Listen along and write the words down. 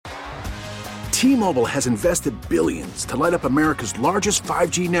T-Mobile has invested billions to light up America's largest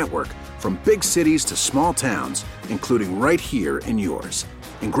 5G network, from big cities to small towns, including right here in yours.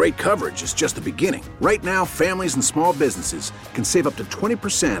 And great coverage is just the beginning. Right now, families and small businesses can save up to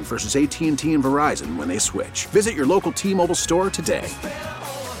 20% versus AT&T and Verizon when they switch. Visit your local T-Mobile store today.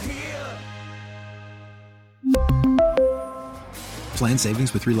 Plan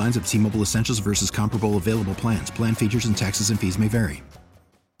savings with 3 lines of T-Mobile Essentials versus comparable available plans. Plan features and taxes and fees may vary.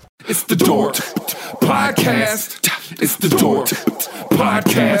 It's the Dork Podcast. It's the Dork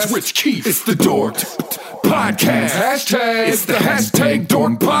Podcast. Rich Keefe. It's the Dork Podcast. Hashtag. It's the hashtag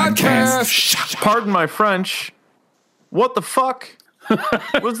Dork Podcast. Pardon my French. What the fuck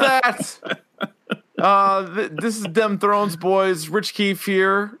was that? This is Dem Thrones Boys. Rich Keefe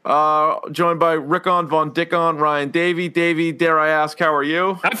here, joined by Rickon Von Dickon, Ryan Davey. Davey, dare I ask, how are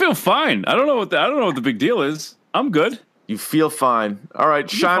you? I feel fine. I don't know what the big deal is. I'm good. You feel fine. All right,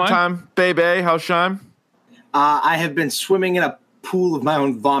 Shime time. Baby, how's Shime? I have been swimming in a pool of my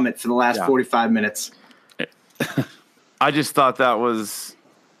own vomit for the last 45 minutes. I just thought that was...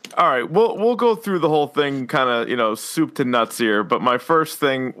 All right, we'll go through the whole thing kind of, soup to nuts here, but my first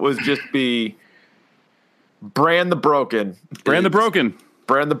thing was just be Bran the Broken. Bran the Broken.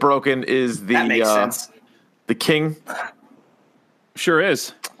 Bran the Broken is the... That makes sense. The king. Sure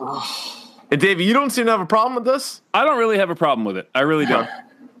is. And Davey, you don't seem to have a problem with this? I don't really have a problem with it. I really don't.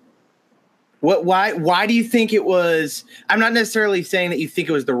 Why do you think it was? I'm not necessarily saying that you think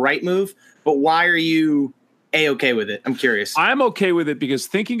it was the right move, but why are you A-okay with it? I'm curious. I'm okay with it because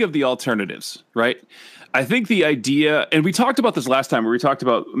thinking of the alternatives, right? I think the idea, and we talked about this last time where we talked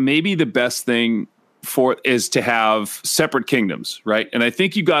about maybe the best thing for is to have separate kingdoms, right? And I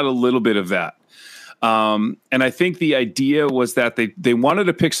think you got a little bit of that. And I think the idea was that they wanted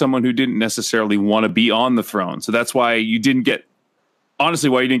to pick someone who didn't necessarily want to be on the throne. So that's why you didn't get, honestly,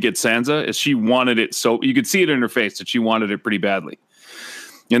 why you didn't get Sansa is she wanted it. So you could see it in her face that she wanted it pretty badly.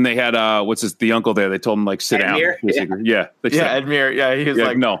 And they had, the uncle there, they told him sit Edmure? down. Yeah. Edmure. Yeah. He was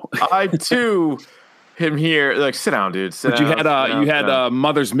like, no, I too him here. Sit down, dude. Sit down, you had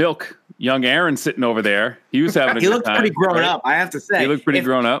Mother's Milk, young Aaron sitting over there. He was having a he good looked time, pretty grown right? up, I have to say. He looked pretty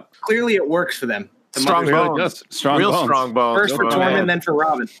grown up. Clearly it works for them. Strong bones. Strong bones. First for Tormund, then for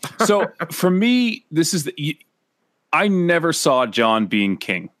Robin. So for me, this is I never saw Jon being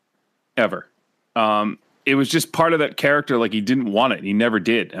king, ever. It was just part of that character. Like, he didn't want it. He never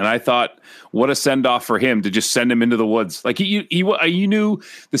did. And I thought, what a send off for him to just send him into the woods. Like you knew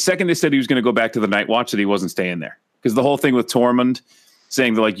the second they said he was going to go back to the Night Watch that he wasn't staying there, because the whole thing with Tormund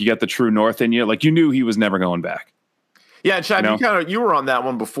saying that you got the true North in you, you knew he was never going back. Yeah, Chad, you were on that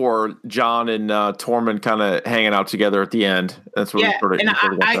one before. Jon and Tormund kind of hanging out together at the end. That's what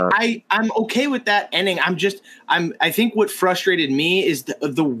I'm okay with that ending. I think what frustrated me is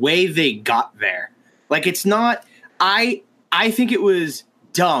the way they got there. It's not. I think it was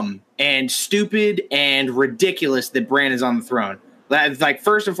dumb and stupid and ridiculous that Bran is on the throne.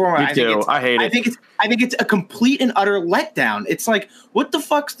 First and foremost, I think it's a complete and utter letdown. It's what the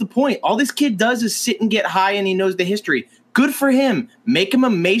fuck's the point? All this kid does is sit and get high, and he knows the history. Good for him. Make him a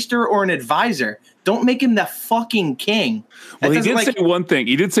maester or an advisor. Don't make him the fucking king. Well, he did say one thing.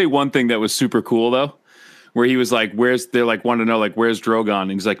 He did say one thing that was super cool, though, where he was like, they're wanting to know, where's Drogon?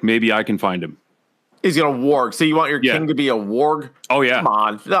 And he's like, maybe I can find him. He's going to warg. So you want your king to be a warg? Oh, yeah. Come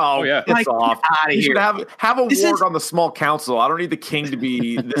on. No, it's off. You should have a warg on the small council. I don't need the king to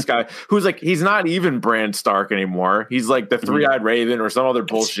be this guy who's he's not even Bran Stark anymore. He's the three-eyed raven or some other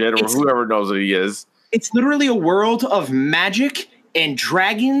bullshit or whoever knows what he is. It's literally a world of magic and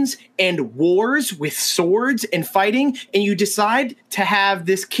dragons and wars with swords and fighting, and you decide to have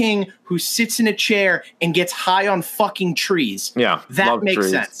this king who sits in a chair and gets high on fucking trees. Yeah. That makes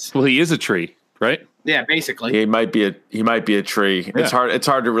sense. Well, he is a tree, right? Yeah, basically. He might be a tree. Yeah. It's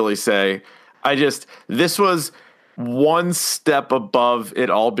hard to really say. This was one step above it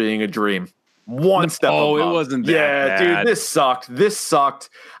all being a dream. One step above. Oh, it wasn't that bad. Dude, this sucked.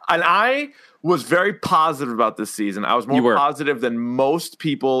 And I was very positive about this season. I was more positive than most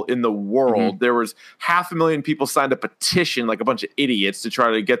people in the world. Mm-hmm. There was 500,000 people signed a petition like a bunch of idiots to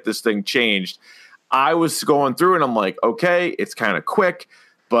try to get this thing changed. I was going through and I'm like, okay, it's kind of quick,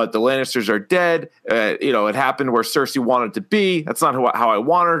 but the Lannisters are dead. It happened where Cersei wanted to be. That's not how I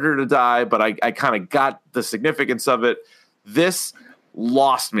wanted her to die, but I kind of got the significance of it. This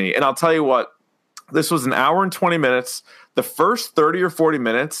lost me. And I'll tell you what, this was an hour and 20 minutes. The first 30 or 40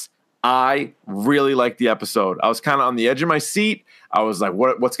 minutes, I really liked the episode. I was kind of on the edge of my seat. I was like,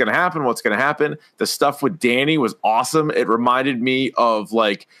 what's going to happen? What's going to happen? The stuff with Dany was awesome. It reminded me of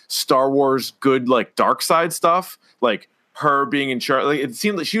Star Wars good, dark side stuff. her being in charge. Like it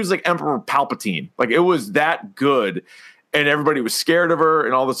seemed like she was like Emperor Palpatine. Like it was that good, and everybody was scared of her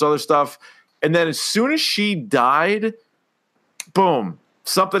and all this other stuff. And then as soon as she died, boom,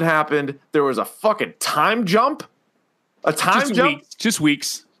 something happened. There was a fucking time jump. A time jump? Just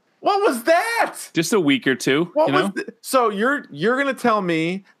weeks. What was that? Just a week or two. So you're gonna tell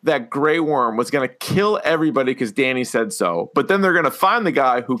me that Grey Worm was gonna kill everybody because Danny said so, but then they're gonna find the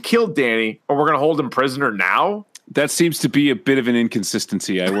guy who killed Danny, and we're gonna hold him prisoner now? That seems to be a bit of an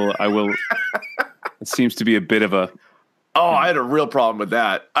inconsistency. I will. It seems to be a bit of a. Oh, I had a real problem with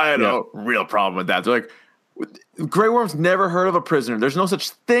that. They're like, Grey Worm's never heard of a prisoner. There's no such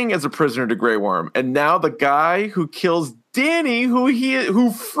thing as a prisoner to Grey Worm. And now the guy who kills Danny,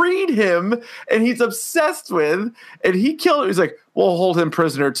 who freed him and he's obsessed with, and he killed him. He's like, we'll hold him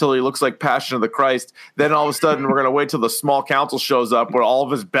prisoner till he looks like Passion of the Christ. Then all of a sudden we're going to wait till the small council shows up where all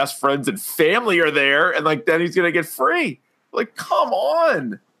of his best friends and family are there. And like, then he's going to get free. Like, come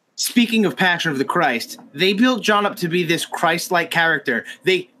on. Speaking of Passion of the Christ, they built John up to be this Christ-like character.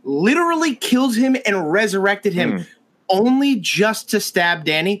 They literally killed him and resurrected him only just to stab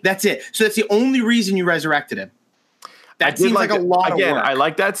Danny. That's it. So that's the only reason you resurrected him. That seems like a lot of work. I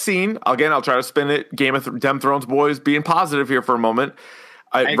like that scene. Again, I'll try to spin it. Game of Thrones boys being positive here for a moment.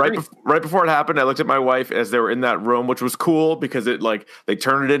 Right before it happened, I looked at my wife as they were in that room, which was cool because it like they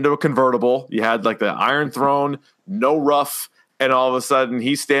turned it into a convertible. You had like the Iron Throne, no rough. And all of a sudden,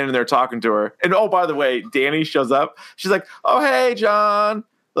 he's standing there talking to her. And oh, by the way, Danny shows up. She's like, "Oh, hey, John.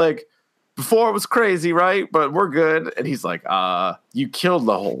 Like, before it was crazy, right? But we're good." And he's like, "You killed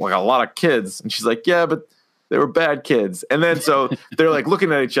a lot of kids." And she's like, "Yeah, but they were bad kids." And then so they're like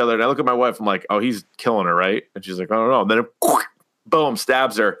looking at each other. And I look at my wife. I'm like, "Oh, he's killing her, right?" And she's like, "I don't know." And then boom,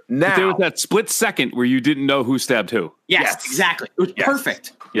 stabs her. Now but there was that split second where you didn't know who stabbed who. Yes. Exactly. It was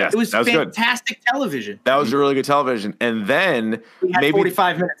perfect. Yes, it was fantastic good. Television. That was really good television. And then we had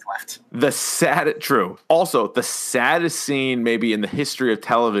 45 minutes left. Also, the saddest scene maybe in the history of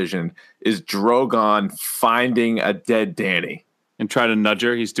television is Drogon finding a dead Danny. And try to nudge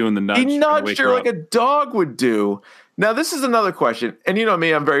her. He's doing the nudge. He nudged her like a dog would do. Now, this is another question. And you know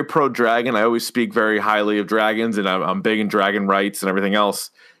me, I'm very pro-dragon. I always speak very highly of dragons, and I'm big in dragon rights and everything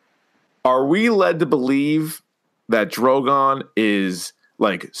else. Are we led to believe that Drogon is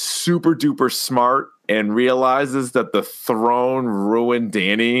like super duper smart and realizes that the throne ruined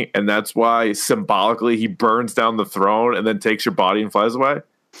Danny, and that's why symbolically he burns down the throne and then takes your body and flies away?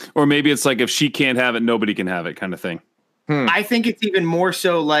 Or maybe it's like if she can't have it, nobody can have it kind of thing. I think it's even more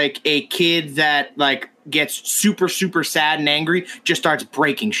so like a kid that like gets super, super sad and angry, just starts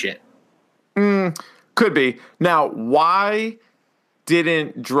breaking shit. Could be. Now, why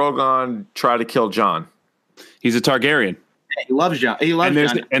didn't Drogon try to kill Jon? He's a Targaryen. He loves Jon. He loves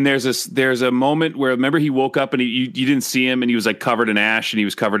Jon. And there's a moment where remember he woke up and you didn't see him and he was like covered in ash and he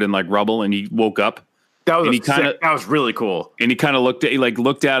was covered in like rubble and he woke up. That was really cool. And he kind of looked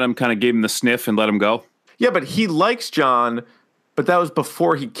at him, kind of gave him the sniff and let him go. Yeah, but he likes Jon, but that was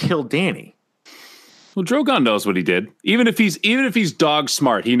before he killed Danny. Well, Drogon knows what he did. Even if he's dog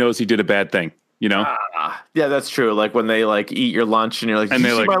smart, he knows he did a bad thing. You know? Yeah, that's true. Like when they like eat your lunch and you're like, "Did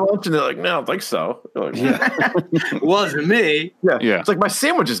you see my lunch?" And they're like, "No, I don't think so." Like, yeah. Wasn't me. Yeah. It's like my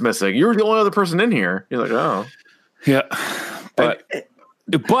sandwich is missing. You were the only other person in here. You're like, "Oh." Yeah. But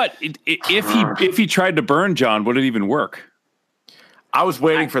if he tried to burn Jon, would it even work? I was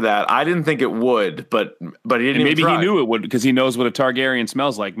waiting for that. I didn't think it would, but he didn't. Maybe he knew it would because he knows what a Targaryen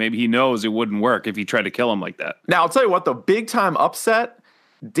smells like. Maybe he knows it wouldn't work if he tried to kill him like that. Now I'll tell you what, the big time upset,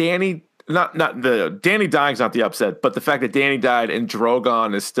 Danny. Danny dying's not the upset, but the fact that Danny died and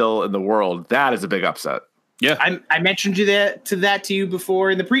Drogon is still in the world, that is a big upset. Yeah, I mentioned that to you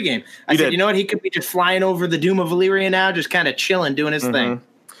before in the pregame. I said, you know what, he could be just flying over the Doom of Valyria now, just kind of chilling, doing his thing.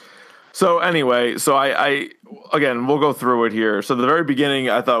 So anyway, I again, we'll go through it here. So the very beginning,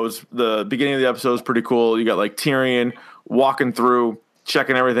 I thought was the beginning of the episode was pretty cool. You got like Tyrion walking through,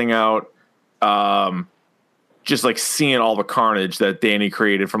 checking everything out. Just like seeing all the carnage that Danny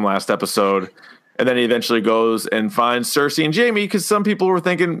created from last episode. And then he eventually goes and finds Cersei and Jaime because some people were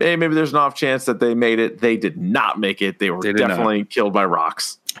thinking, hey, maybe there's an off chance that they made it. They did not make it. They were definitely killed by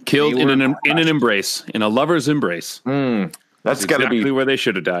rocks. Killed in an embrace, in a lover's embrace. That's got to be where they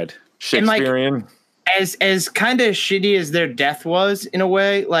should have died. Shakespearean. And like, as kind of shitty as their death was in a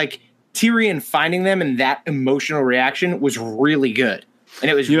way, like Tyrion finding them and that emotional reaction was really good. And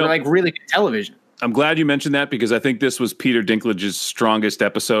it was really good television. I'm glad you mentioned that because I think this was Peter Dinklage's strongest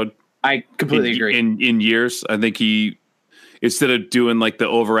episode. I completely agree. In years, I think he, instead of doing like the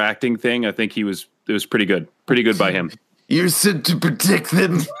overacting thing, I think it was pretty good. Pretty good by him. You're sent to protect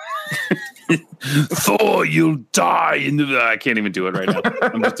them. Thor, you'll die in the. I can't even do it right now.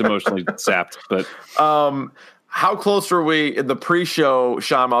 I'm just emotionally sapped. But how close were we in the pre-show,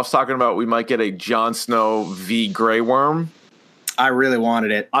 Sean? I was talking about we might get a Jon Snow v. Grey Worm. I really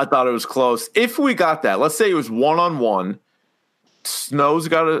wanted it. I thought it was close. If we got that, let's say it was 1-on-1. Snow's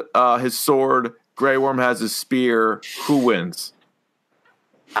got his sword. Grey Worm has his spear. Who wins?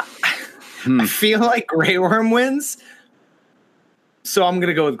 I feel like Grey Worm wins. So I'm going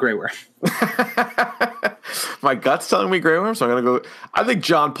to go with Grey Worm. My gut's telling me Grey Worm, so I'm going to go. I think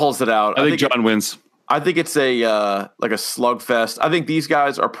Jon pulls it out. I think Jon wins. I think it's a like a slugfest. I think these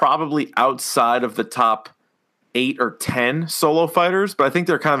guys are probably outside of the top 8 or 10 solo fighters, but I think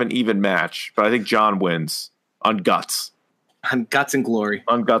they're kind of an even match. But I think Jon wins on guts. On guts and glory.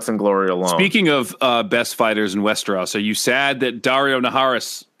 On guts and glory alone. Speaking of best fighters in Westeros, are you sad that Daario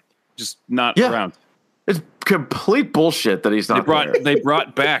Naharis just not around? It's complete bullshit that he's not there. They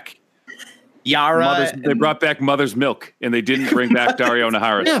brought back Yara. They brought back Mother's Milk, and they didn't bring back Daario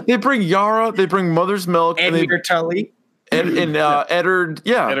Naharis. Yeah, they bring Yara, they bring Mother's Milk, Eddard Tully. And Eddard,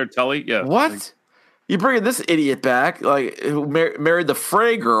 Eddard Tully, yeah. What? You bringing this idiot back, like who married the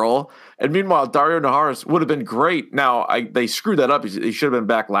Frey girl, and meanwhile Daario Naharis would have been great. Now they screwed that up. He should have been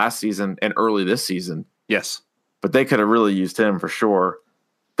back last season and early this season. Yes, but they could have really used him for sure.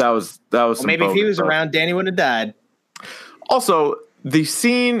 That was. Well, maybe if he was around, Danny would have died. Also, the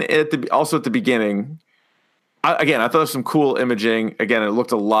scene at the beginning. I thought it was some cool imaging. Again, it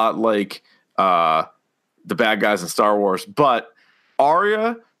looked a lot like the bad guys in Star Wars. But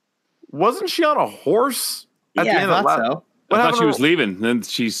Arya, wasn't she on a horse at the end of that? So. I thought she was leaving. Then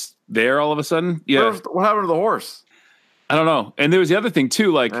she's there all of a sudden. Yeah. What happened to the horse? I don't know. And there was the other thing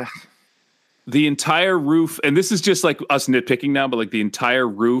too, like the entire roof, and this is just like us nitpicking now, but like the entire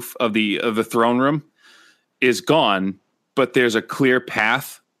roof of the throne room is gone, but there's a clear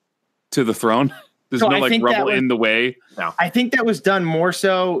path to the throne. There's no like rubble in the way. No. I think that was done more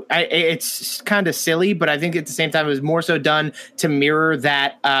so. It's kind of silly, but I think at the same time it was more so done to mirror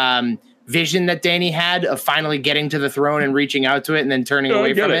that vision that Danny had of finally getting to the throne and reaching out to it and then turning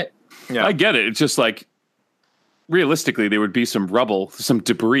away from it. Yeah, I get it. It's just like realistically, there would be some rubble, some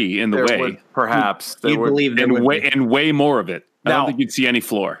debris in the way. Perhaps you'd believe there would be. And way more of it. I don't think you'd see any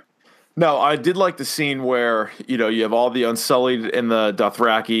floor. No, I did like the scene where, you have all the Unsullied in the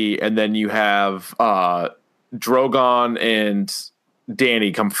Dothraki, and then you have Drogon and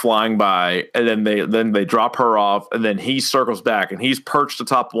Dany come flying by, and then they drop her off, and then he circles back, and he's perched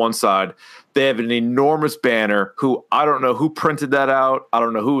atop one side. They have an enormous banner. I don't know who printed that out. I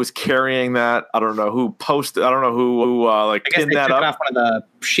don't know who was carrying that. I don't know who posted. I don't know who pinned that up. Off one of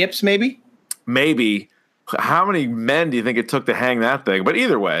the ships, maybe. Maybe. How many men do you think it took to hang that thing? But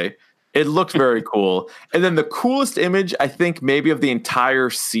either way, it looked very cool. And then the coolest image, I think, maybe of the entire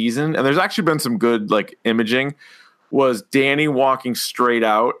season, and there's actually been some good imaging, was Dany walking straight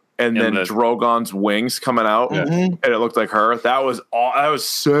out, and then Drogon's wings coming out, and it looked like her. That was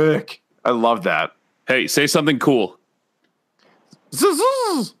sick. I love that. Hey, say something cool.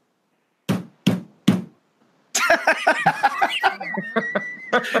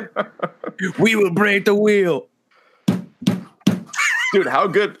 We will break the wheel. Dude, how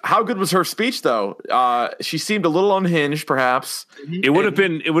good was her speech though? She seemed a little unhinged, perhaps. It would have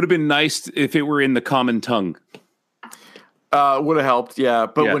been nice if it were in the common tongue. Would have helped, yeah.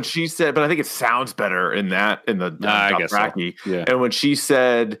 But when she said, but I think it sounds better in the I guess so. Yeah. And when she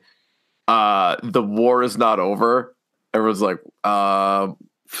said, the war is not over, everyone's like,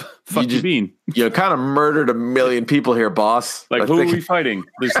 fuck you mean? You kind of murdered 1 million people here, boss. Like, who are we fighting?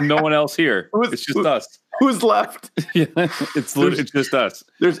 There's no one else here. It's just us. Who's left? Yeah, it's just us.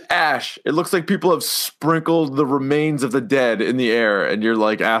 There's ash. It looks like people have sprinkled the remains of the dead in the air, and you're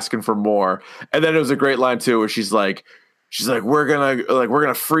like asking for more. And then it was a great line too, where she's like, we're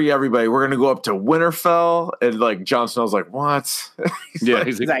gonna free everybody. We're gonna go up to Winterfell, and like Jon Snow's like, what?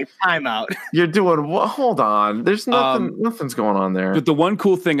 He's like, time out. You're doing what? Hold on. There's nothing's going on there. But the one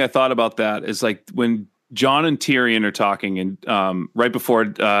cool thing I thought about that is like when Jon and Tyrion are talking, and right before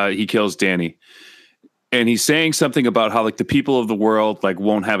he kills Dany, and he's saying something about how like the people of the world like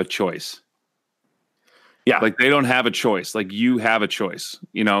won't have a choice. Yeah, like they don't have a choice. Like you have a choice,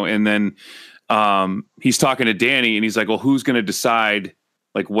 and then. He's talking to Dany and he's like, well, who's going to decide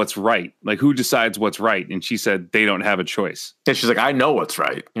like what's right? Like who decides what's right? And she said, they don't have a choice. And she's like, I know what's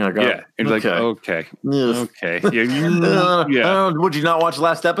right. You're like, yeah. And he's like, okay. Yeah. Would you not watch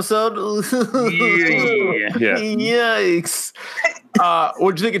last episode? Yeah. Yikes.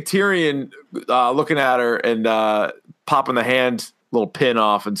 What'd you think of Tyrion looking at her and popping the hand little pin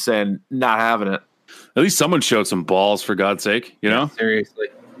off and saying, not having it? At least someone showed some balls, for God's sake, Seriously.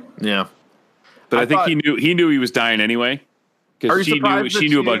 Yeah. But I think he knew he was dying anyway because she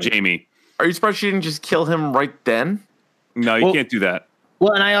knew about Jamie. Are you surprised she didn't just kill him right then? No, you can't do that.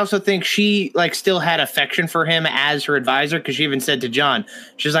 Well, and I also think she still had affection for him as her advisor because she even said to John,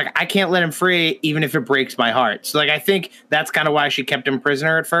 she's like, I can't let him free even if it breaks my heart. So I think that's kind of why she kept him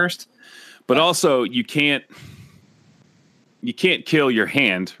prisoner at first. But also you can't kill your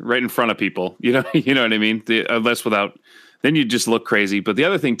hand right in front of people. You know what I mean? Unless then you just look crazy. But the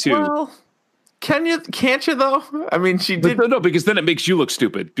other thing too. Well, can't you though? I mean, she did. No, because then it makes you look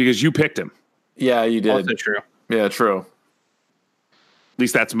stupid because you picked him. Yeah, you did. Also true. Yeah, true. At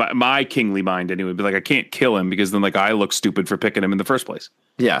least that's my kingly mind anyway. But I can't kill him because then I look stupid for picking him in the first place.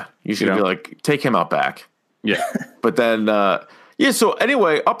 Yeah, you should be take him out back. Yeah, but then So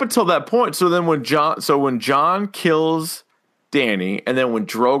anyway, up until that point, so then when John kills Danny, and then when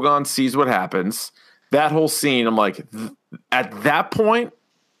Drogon sees what happens, that whole scene, I'm like, at that point,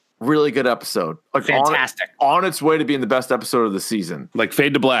 really good episode. Fantastic. On its way to being the best episode of the season.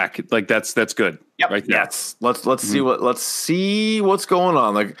 Fade to black. That's good. Yep. Right there. Yes. Let's see what's going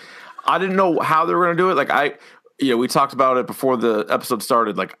on. I didn't know how they were going to do it. We talked about it before the episode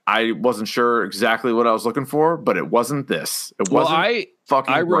started. I wasn't sure exactly what I was looking for, but it wasn't this. It wasn't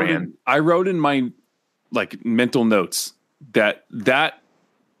I wrote in my mental notes that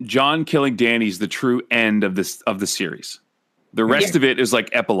John killing Danny is the true end of the series. The rest of it is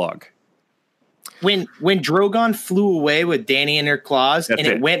epilogue. When Drogon flew away with Danny in her claws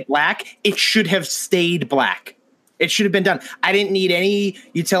it went black, it should have stayed black. It should have been done. I didn't need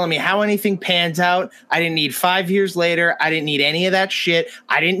you telling me how anything pans out. I didn't need 5 years later. I didn't need any of that shit.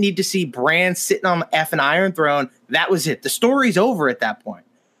 I didn't need to see Bran sitting on the effing Iron Throne. That was it. The story's over at that point.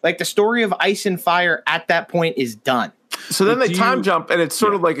 The story of Ice and Fire at that point is done. So then they time jump, and it's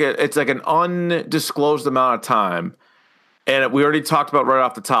sort of it's an undisclosed amount of time. And we already talked about right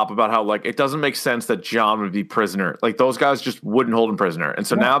off the top about how it doesn't make sense that Jon would be prisoner. Those guys just wouldn't hold him prisoner. And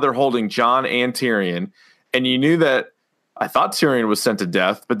so now they're holding Jon and Tyrion. And you knew that I thought Tyrion was sent to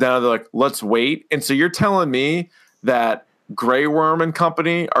death, but now they're let's wait. And so you're telling me that Grey Worm and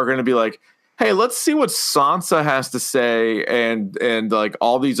company are going to be hey, let's see what Sansa has to say and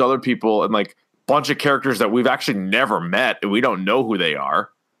all these other people and bunch of characters that we've actually never met and we don't know who they are.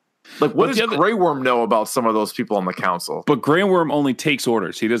 What does Grey Worm know about some of those people on the council? But Grey Worm only takes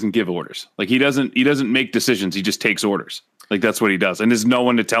orders. He doesn't give orders. He doesn't make decisions. He just takes orders. That's what he does. And there's no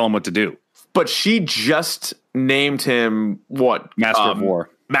one to tell him what to do. But she just named him what? Master of War.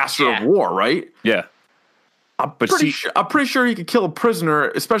 Master of War, right? Yeah. I'm pretty sure he could kill a prisoner,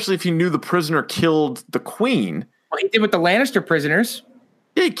 especially if he knew the prisoner killed the queen. Well, he did with the Lannister prisoners.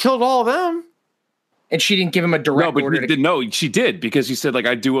 Yeah, he killed all of them. And she didn't give him a direct order. No, she did because he said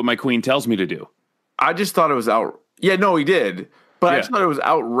I do what my queen tells me to do. I just thought it was Yeah, no, he did. But I just thought it was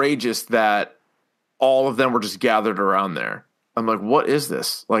outrageous that all of them were just gathered around there. I'm what is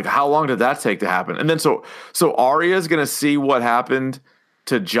this? How long did that take to happen? And then so Arya's gonna see what happened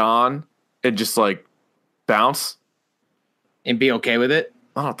to Jon and just bounce and be okay with it.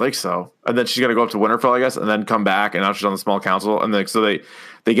 I don't think so. And then she's gonna go up to Winterfell, I guess, and then come back, and now she's on the small council, and then so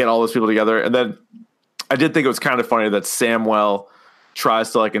they get all those people together, and then I did think it was kind of funny that Samwell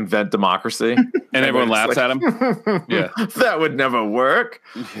tries to invent democracy and everyone laughs at him. Yeah, that would never work.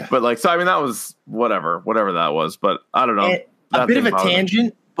 Yeah. But so I mean that was whatever that was. But I don't know. A bit of a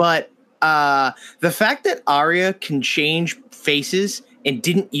tangent, but the fact that Arya can change faces and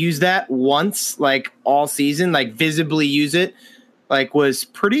didn't use that once, all season, visibly use it, was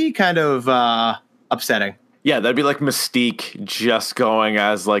pretty kind of upsetting. Yeah, that'd be Mystique just going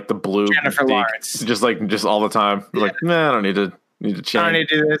as the blue Jennifer Mystique, Lawrence, just all the time. Yeah. Nah, I don't need to change. I don't need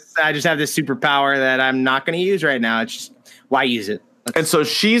to do this. I just have this superpower that I'm not going to use right now. It's just why use it? And so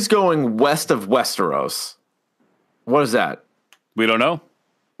she's going west of Westeros. What is that? We don't know.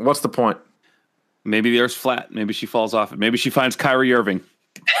 What's the point? Maybe the Earth's flat. Maybe she falls off it. Maybe she finds Kyrie Irving.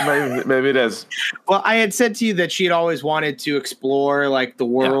 Maybe it is. Well, I had said to you that she had always wanted to explore the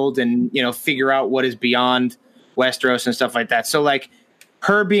world and figure out what is beyond Westeros and stuff like that. So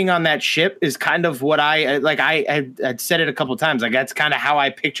her being on that ship is kind of what I'd said it a couple of times. That's kind of how I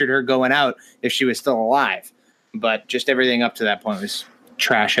pictured her going out if she was still alive. But just everything up to that point was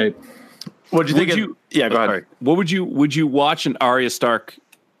trash. What did you think? Yeah, go ahead. Sorry. What would you watch an Arya Stark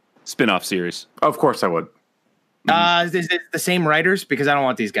spin-off series? Of course I would. Is it the same writers? Because I don't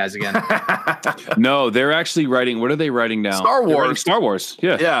want these guys again. No, they're actually writing. What are they writing now? Star Wars. Star Wars.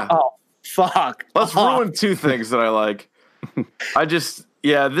 Yeah. Yeah. Oh, fuck. Let's ruin two things that I like.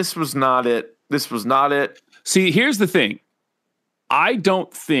 This was not it. This was not it. See, here's the thing. I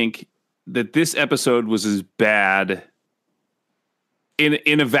don't think that this episode was as bad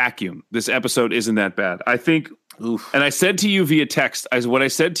in a vacuum, this episode isn't that bad. I think, and I said to you via text, what I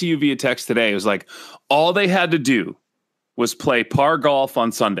said to you via text today was like, all they had to do was play par golf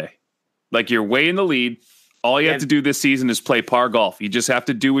on Sunday. Like, you're way in the lead. All you have to do this season is play par golf. You just have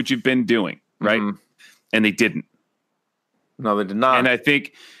to do what you've been doing, right? Mm-hmm. And they didn't. No, they did not. And I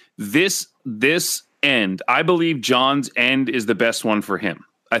think this end, I believe Jon's end is the best one for him.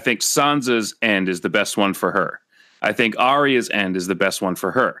 I think Sansa's end is the best one for her. I think Arya's end is the best one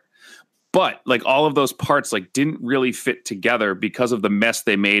for her. But like, all of those parts like didn't really fit together because of the mess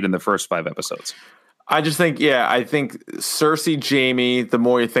they made in the first 5 episodes. I just think, I think Cersei, Jaime, the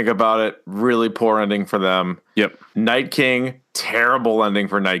more you think about it, really poor ending for them. Yep. Night King, terrible ending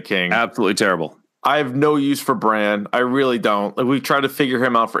for Night King. Absolutely terrible. I have no use for Bran. I really don't. Like, we've tried to figure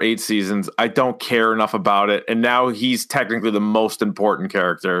him out for 8 seasons. I don't care enough about it. And now he's technically the most important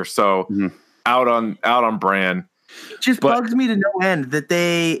character. So out on Bran. It just bugs me to no end that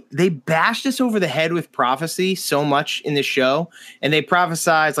they bashed us over the head with prophecy so much in this show, and they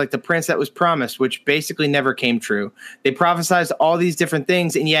prophesized like the prince that was promised, which basically never came true. They prophesized all these different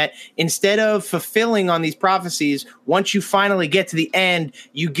things, and yet instead of fulfilling on these prophecies, once you finally get to the end,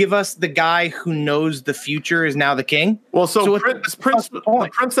 you give us the guy who knows the future is now the king. Well, so the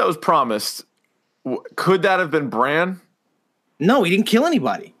prince that was promised, could that have been Bran? No, he didn't kill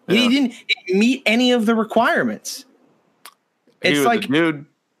anybody. Yeah. He didn't meet any of the requirements. It's like, dude.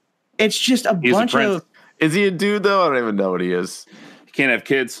 It's just a bunch of. Is he a dude though? I don't even know what he is. He can't have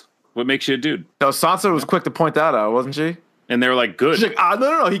kids. What makes you a dude? No, Sansa was quick to point that out, wasn't she? And they were like, good. She's like,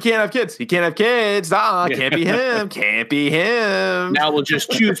 no, he can't have kids. He can't have kids. Can't be him. Can't be him. Now we'll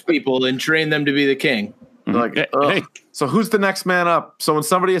just choose people and train them to be the king. Like, hey. So who's the next man up? So when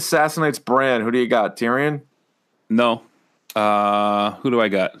somebody assassinates Bran, who do you got? Tyrion? No. Who do I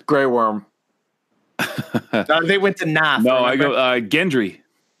got? Grey Worm. They went to Nath. No, I go Gendry.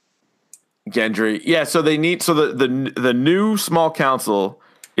 Yeah, so they need the new small council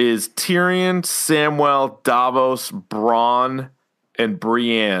is Tyrion, Samwell, Davos, Bronn, and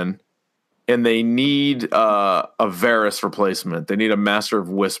Brienne, and they need a Varys replacement. They need a Master of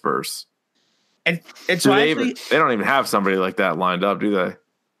Whispers. And so they don't even have somebody like that lined up, do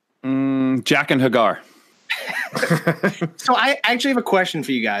they? Jack and Hagar. So I actually have a question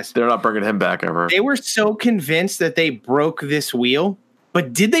for you guys. They're not bringing him back ever. They were so convinced that they broke this wheel,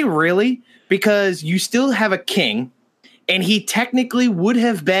 but did they really? Because you still have a king, and he technically would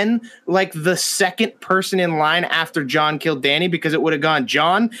have been like the second person in line after Jon killed Dany, because it would have gone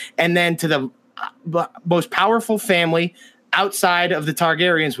Jon and then to the most powerful family outside of the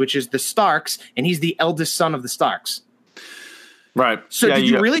Targaryens, which is the Starks, and he's the eldest son of the Starks. Right. So did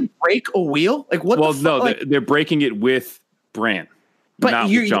you really break a wheel? Like, what? Well, the no, they're breaking it with Bran. But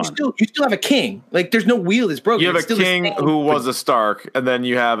you still have a king. Like, there's no wheel that's broken. You have a king who was a Stark, and then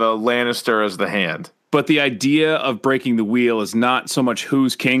you have a Lannister as the hand. But the idea of breaking the wheel is not so much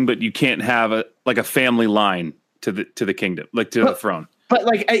who's king, but you can't have a family line to the kingdom, like to the throne. But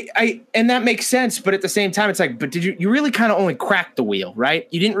like I and that makes sense, but at the same time, it's like, but did you really kind of only cracked the wheel, right?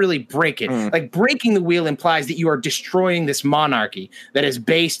 You didn't really break it. Like, breaking the wheel implies that you are destroying this monarchy that is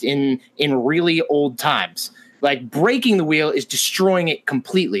based in really old times. Like, breaking the wheel is destroying it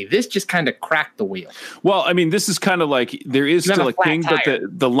completely. This just kind of cracked the wheel. Well, I mean, this is kind of like, there is still a king, but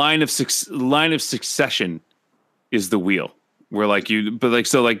the line of succession is the wheel. Where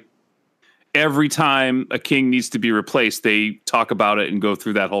every time a king needs to be replaced, they talk about it and go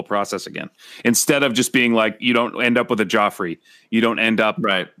through that whole process again. Instead of just being like, you don't end up with a Joffrey. You don't end up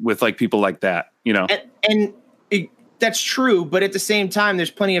with like people like that, you know? And that's true. But at the same time, there's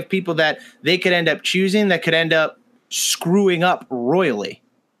plenty of people that they could end up choosing that could end up screwing up royally.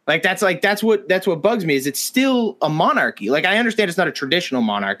 That's what bugs me, is it's still a monarchy. Like, I understand it's not a traditional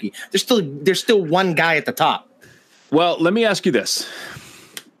monarchy. There's still one guy at the top. Well, let me ask you this.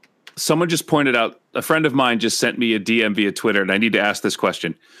 Someone just pointed out, a friend of mine just sent me a DM via Twitter, and I need to ask this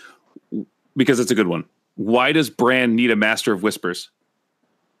question because it's a good one. Why does Bran need a Master of Whispers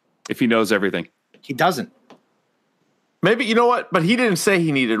if he knows everything? He doesn't. Maybe, you know what? But he didn't say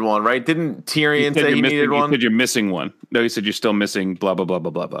he needed one, right? Didn't Tyrion say he needed one? He said you're missing one. No, he said you're still missing blah, blah, blah, blah,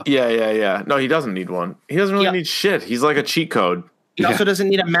 blah, blah. Yeah. No, he doesn't need one. He doesn't really need shit. He's like a cheat code. He also doesn't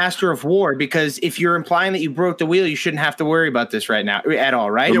need a Master of War, because if you're implying that you broke the wheel, you shouldn't have to worry about this right now at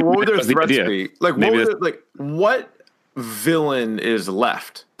all, right? Yeah, what would their threats be? Like, what villain is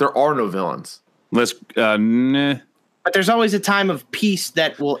left? There are no villains. Nah. But there's always a time of peace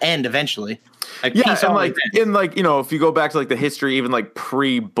that will end eventually. Like, yeah, and you know, if you go back to like the history, even like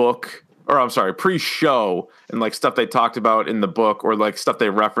pre-show, and like stuff they talked about in the book, or like stuff they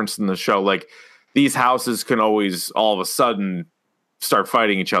referenced in the show, like these houses can always all of a sudden start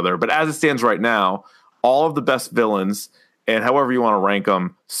fighting each other. But as it stands right now, all of the best villains, and however you want to rank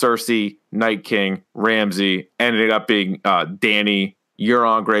them, Cersei, Night King, Ramsay, ended up being Dany,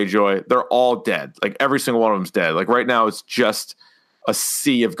 Euron Greyjoy. They're all dead. Like every single one of them's dead. Like right now, it's just a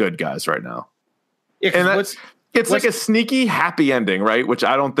sea of good guys right now. Yeah, and it's like a sneaky happy ending, right? Which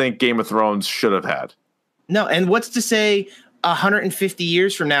I don't think Game of Thrones should have had. No, and what's to say 150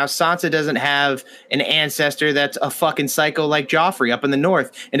 years from now, Sansa doesn't have an ancestor that's a fucking psycho like Joffrey up in the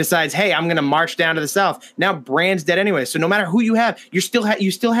north and decides, hey, I'm going to march down to the south. Now Bran's dead anyway. So no matter who you have, you still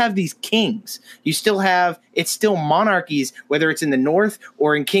have these kings. It's still monarchies, whether it's in the north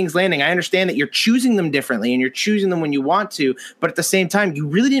or in King's Landing. I understand that you're choosing them differently and you're choosing them when you want to, but at the same time, you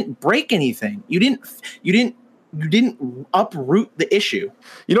really didn't break anything. You didn't uproot the issue.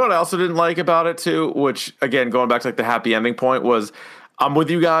 You know what I also didn't like about it too, which again, going back to like the happy ending point, was I'm with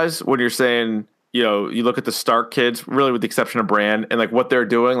you guys when you're saying, you know, you look at the Stark kids, really with the exception of Bran, and like what they're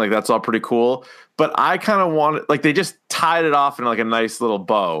doing, like that's all pretty cool. But I kind of wanted, like they just tied it off in like a nice little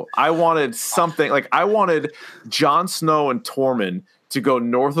bow. I wanted something, like I wanted Jon Snow and Tormund to go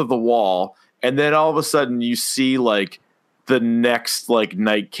north of the Wall, and then all of a sudden you see like the next like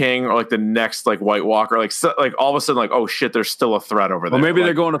Night King or like the next like White Walker, like all of a sudden like, oh shit, there's still a threat over there. Well, maybe like,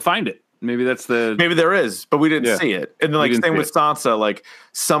 they're going to find it. Maybe there is, but we didn't see it. And then like same with Sansa, like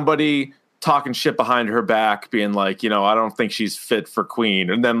somebody talking shit behind her back, being like, you know, I don't think she's fit for queen.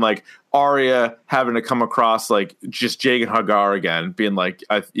 And then like Arya having to come across like just Jake and Hagar again, being like,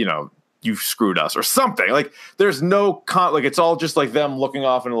 you screwed us or something. Like there's no like it's all just like them looking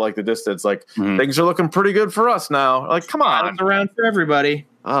off into like the distance, like things are looking pretty good for us now. Like, come on. It's around for everybody.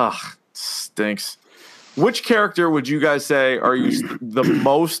 Ugh, stinks. Which character would you guys say are you the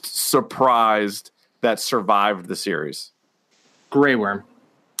most surprised that survived the series? Grey Worm.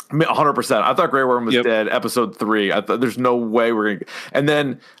 100%. I thought Grey Worm was dead. Episode 3. I thought there's no way we're gonna. And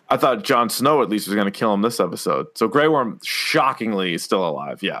then I thought Jon Snow at least was gonna kill him this episode. So Grey Worm, shockingly, is still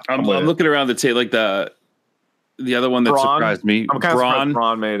alive. Yeah, I'm looking around the table, like the other one that surprised me. I'm kind of surprised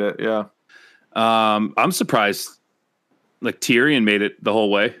Bronn made it. Yeah. I'm surprised. Like Tyrion made it the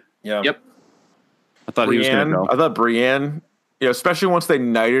whole way. Yeah. Yep. I thought he was gonna go. I thought Brienne. You know, especially once they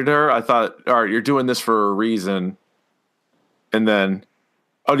knighted her, I thought, all right, you're doing this for a reason. And then.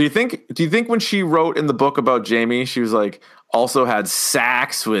 Oh, do you think when she wrote in the book about Jaime, she was like, also had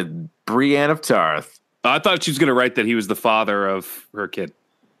sex with Brienne of Tarth? I thought she was going to write that he was the father of her kid.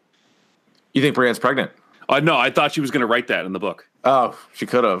 You think Brienne's pregnant? No, I thought she was going to write that in the book. Oh, she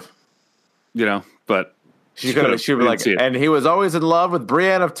could have. You know, but she could have. She would be like, and he was always in love with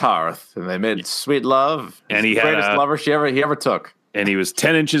Brienne of Tarth, and they made sweet love. And he the greatest lover he ever took. And he was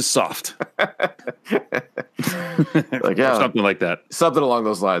 10 inches soft. Like, yeah, something like that. Something along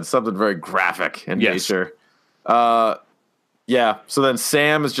those lines. Something very graphic in nature. Yeah. So then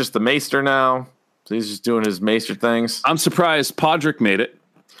Sam is just the maester now. So he's just doing his maester things. I'm surprised Podrick made it.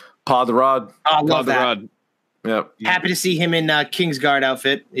 Pod the Rod. I love that. Rod. Yep. Happy to see him in Kingsguard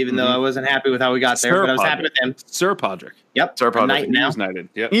outfit, even though I wasn't happy with how we got there. But I was happy with him. Sir Podrick. Yep. Sir Podrick. Knight now. He was knighted.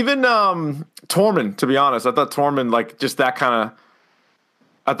 Yep. Even Tormund, to be honest, I thought Tormund, like, just that kind of.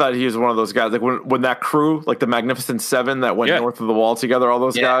 I thought he was one of those guys. Like when that crew, like the Magnificent Seven that went north of the Wall together, all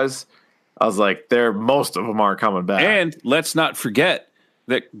those guys, I was like, most of them aren't coming back. And let's not forget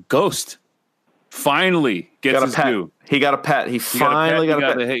that Ghost finally gets his due. He got a pet. He finally got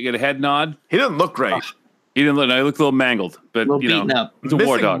a pet. He got a head nod. He didn't look great. He didn't look. He looked a little mangled, but beaten up. It's a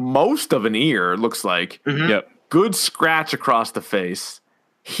war dog. Most of an ear, looks like. Mm-hmm. Yep. Good scratch across the face.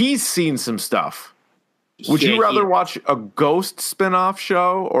 He's seen some stuff. Would you rather watch a Ghost spinoff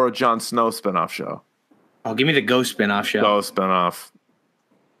show or a Jon Snow spinoff show? Oh, give me the Ghost spinoff show. Ghost spinoff.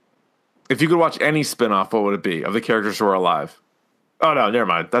 If you could watch any spinoff, what would it be of the characters who are alive? Oh no, never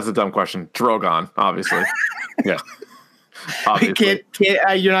mind. That's a dumb question. Drogon, obviously. Yeah. Obviously.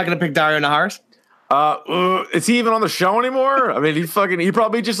 You're not going to pick Dario Naharis? Is he even on the show anymore? I mean, he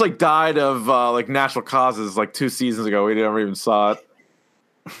probably just like died of like natural causes like 2 seasons ago. We never even saw it,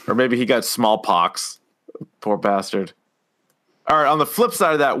 or maybe he got smallpox. Poor bastard. All right. On the flip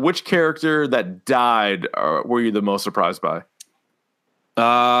side of that, which character that died were you the most surprised by?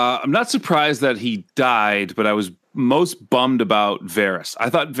 I'm not surprised that he died, but I was most bummed about Varys.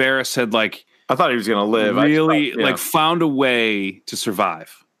 I thought Varys had I thought he was going to live. Really, found a way to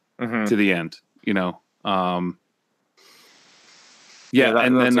survive to the end. You know. And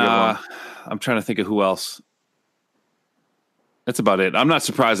then I'm trying to think of who else. That's about it. I'm not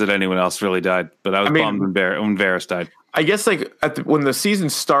surprised that anyone else really died, but I was bummed when Varys died. I guess when the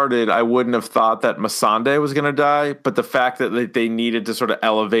season started, I wouldn't have thought that Missandei was going to die, but the fact that they needed to sort of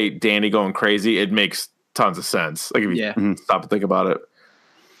elevate Dany going crazy, it makes tons of sense. Like if you stop and think about it.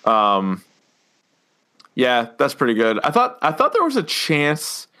 Yeah, that's pretty good. I thought there was a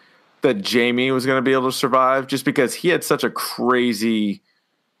chance that Jamie was going to be able to survive just because he had such a crazy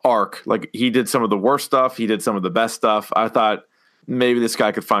arc. Like he did some of the worst stuff, he did some of the best stuff. I thought maybe this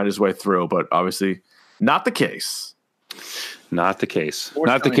guy could find his way through, but obviously not the case. Not the case.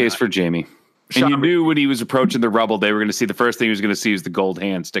 Not the case for Jamie. And you knew when he was approaching the rubble, they were going to see the first thing he was going to see was the gold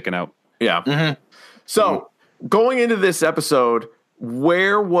hand sticking out. Yeah. So going into this episode,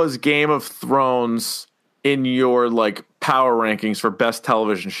 where was Game of Thrones in your like power rankings for best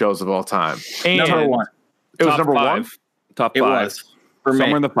television shows of all time? And number one. It was number one? Top 5. It was. For somewhere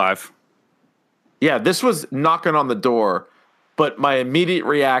me. in the 5. Yeah, this was knocking on the door, but my immediate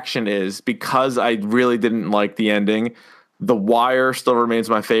reaction is because I really didn't like the ending, The Wire still remains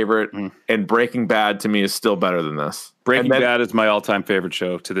my favorite, and Breaking Bad to me is still better than this. Breaking Bad is my all-time favorite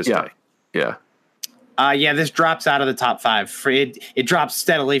show to this day. Yeah. This drops out of the top 5. It drops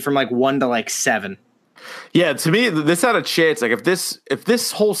steadily from like 1 to like 7. Yeah, to me, this had a chance. Like if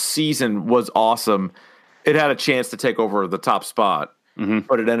this whole season was awesome, it had a chance to take over the top spot.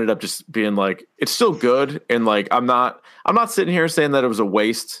 But it ended up just being like it's still good, and like I'm not sitting here saying that it was a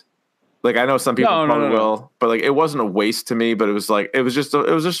waste. Like I know some people probably will, but like it wasn't a waste to me. But it was like it was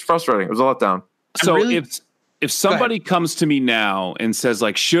just frustrating. It was a letdown. So if somebody comes to me now and says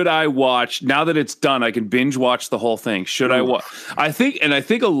like, should I watch now that it's done? I can binge watch the whole thing. Should I watch? I think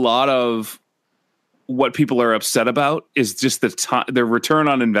a lot of what people are upset about is just the time, the return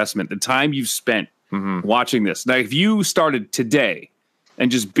on investment, the time you've spent watching this. Now, if you started today and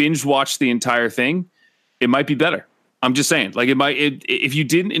just binge watch the entire thing, it might be better. I'm just saying, like if you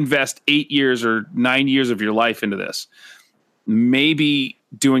didn't invest 8 years or 9 years of your life into this, maybe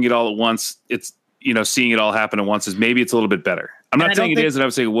doing it all at once, it's, seeing it all happen at once maybe it's a little bit better. I'm not saying it is, and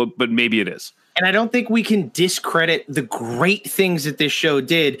I'm saying, well, but maybe it is. And I don't think we can discredit the great things that this show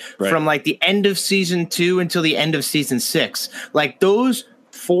did from like the end of season 2 until the end of season 6. Like those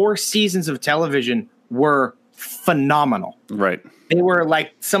 4 seasons of television were phenomenal. Right. They were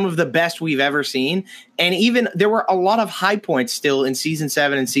like some of the best we've ever seen. And even there were a lot of high points still in season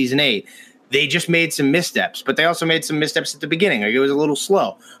 7 and season 8. They just made some missteps, but they also made some missteps at the beginning. Like it was a little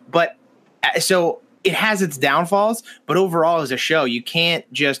slow. But so it has its downfalls, but overall as a show, you can't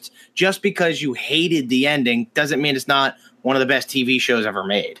just because you hated the ending doesn't mean it's not one of the best TV shows ever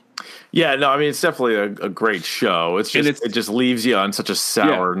made. Yeah, no, I mean, it's definitely a great show. It's just it just leaves you on such a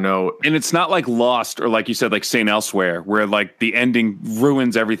sour note. And it's not like Lost or like you said, like St. Elsewhere, where like the ending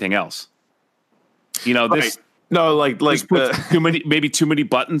ruins everything else. This no, like too many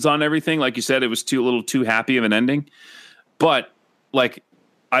buttons on everything. Like you said, it was a little too happy of an ending. But like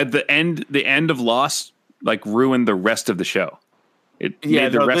the end of Lost like ruined the rest of the show. It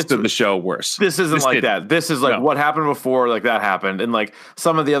made the rest of the show worse. This isn't like that. This is like what happened before, like that happened. And like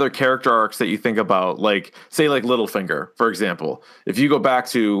some of the other character arcs that you think about, like say like Littlefinger, for example. If you go back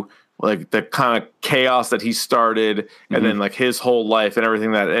to like the kind of chaos that he started and then like his whole life and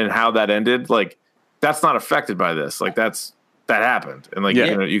everything and how that ended, like that's not affected by this. Like that happened. And like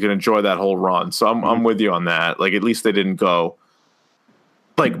you can enjoy that whole run. So I'm with you on that. Like at least they didn't go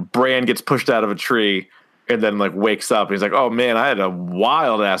like Bran gets pushed out of a tree and then like wakes up and he's like, oh man, I had a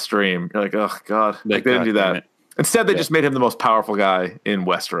wild ass dream. You're like, oh God, like they didn't do that. Instead, they just made him the most powerful guy in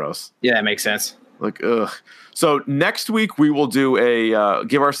Westeros. Yeah, that makes sense. Like, ugh. So next week we will do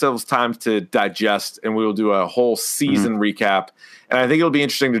give ourselves time to digest, and we will do a whole season recap. And I think it'll be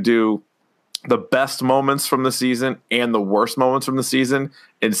interesting to do the best moments from the season and the worst moments from the season,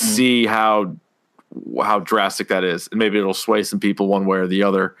 and see how drastic that is, and maybe it'll sway some people one way or the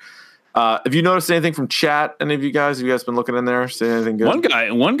other. Have you noticed anything from chat? Any of you guys? Have you guys been looking in there? Say anything good?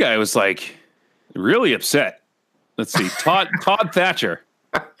 One guy was like really upset. Let's see, Todd Thatcher.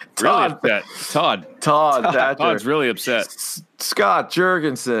 Really upset. Todd Thatcher. Todd's really upset. Scott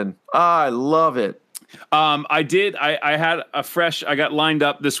Jurgensen. I love it. I got lined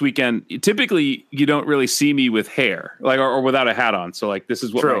up this weekend. Typically, you don't really see me with hair, like or without a hat on. So like this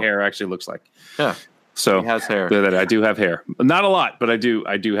is what my hair actually looks like. Yeah. So he has hair. That I do have hair. Not a lot, but I do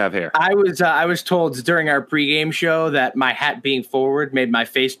have hair. I was told during our pregame show that my hat being forward made my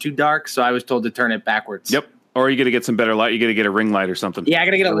face too dark, so I was told to turn it backwards. Yep. Or you got to get some better light. You got to get a ring light or something. Yeah, I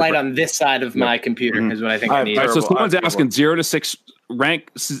got to get a light on this side of my computer is what I think I need. All right, so someone's asking 0 to 6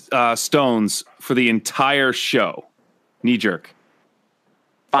 rank stones for the entire show. Knee jerk.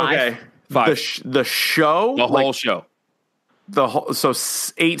 5. Okay. 5. The show? The whole show. The whole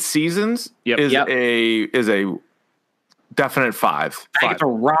 8 seasons is a definite 5. I think it's a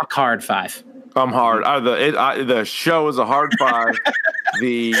rock hard 5. I'm hard. The show is a hard 5.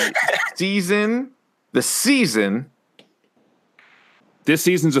 The season The season. This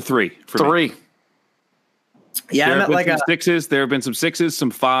season's a 3 for me. 3. Yeah, there have been like some 6s. There have been some 6s,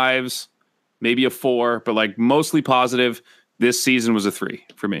 some 5s, maybe a 4, but like mostly positive. This season was a 3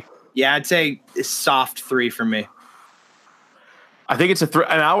 for me. Yeah, I'd say a soft 3 for me. I think it's a 3.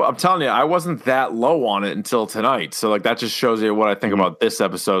 And I'm telling you, I wasn't that low on it until tonight. So like that just shows you what I think about this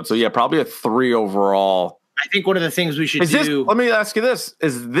episode. So yeah, probably a 3 overall. I think one of the things we should do. Let me ask you this: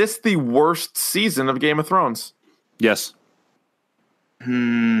 is this the worst season of Game of Thrones? Yes.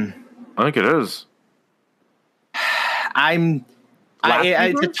 I think it is.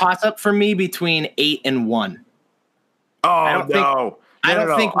 It's a toss up for me between 8 and 1. Oh, I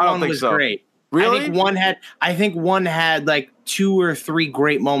don't think one was great. Really? I think one had like 2 or 3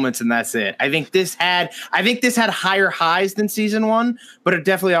 great moments, and that's it. I think this had higher highs than season 1, but it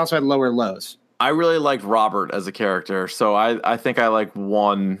definitely also had lower lows. I really liked Robert as a character, so I think I like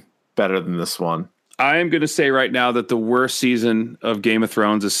 1 better than this one. I am going to say right now that the worst season of Game of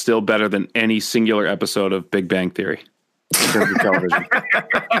Thrones is still better than any singular episode of Big Bang Theory. In terms of television.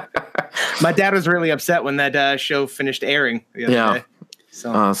 My dad was really upset when that show finished airing the other day.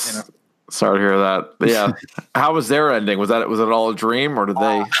 So, sorry to hear that. But yeah, how was their ending? Was it all a dream, or did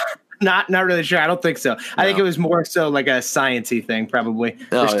they? Not really sure. I don't think so. I think it was more so like a science-y thing. Probably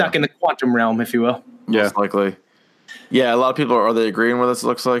they're stuck in the quantum realm, if you will. Most likely. Yeah, a lot of people are they agreeing with us? It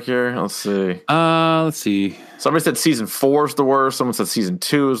looks like here. Let's see. Let's see. Somebody said season 4 is the worst. Someone said season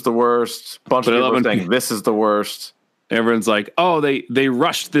 2 is the worst. A bunch of people are saying this is the worst. Everyone's like, oh, they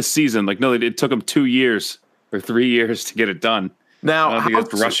rushed this season. Like, no, it took them 2 years or 3 years to get it done. Now, I don't think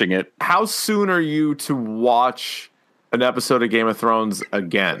it's rushing it. How soon are you to watch an episode of Game of Thrones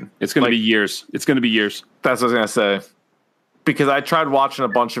again? It's going to be years. It's going to be years. That's what I was going to say. Because I tried watching a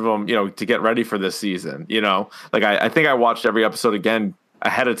bunch of them, to get ready for this season. Like I think I watched every episode again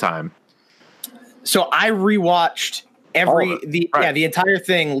ahead of time. So I rewatched the entire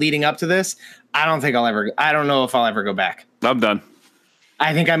thing leading up to this. I don't know if I'll ever go back. I'm done.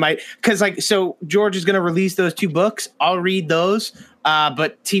 I think I might, because so George is going to release those 2 books. I'll read those,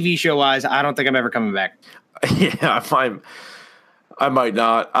 but TV show wise, I don't think I'm ever coming back. Yeah, I might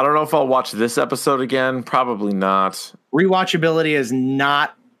not. I don't know if I'll watch this episode again. Probably not. Rewatchability is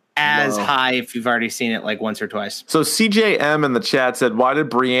not as high if you've already seen it like once or twice. So CJM in the chat said, "Why did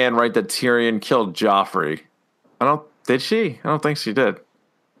Brienne write that Tyrion killed Joffrey?" Did she? I don't think she did.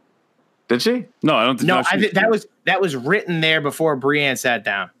 Did she? No, I don't think. No, that was written there before Brienne sat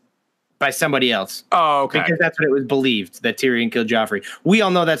down by somebody else. Oh, okay. Because that's what it was believed, that Tyrion killed Joffrey. We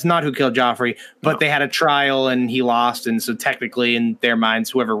all know that's not who killed Joffrey, but they had a trial and he lost, and so technically in their minds,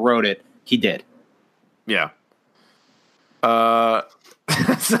 whoever wrote it, he did. Yeah. Farah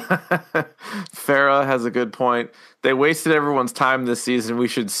has a good point. They wasted everyone's time this season. We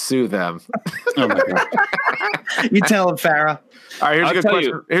should sue them. Oh my god! You tell him, Farah. All right,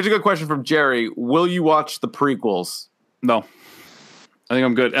 here's a good question from Jerry. Will you watch the prequels? No. I think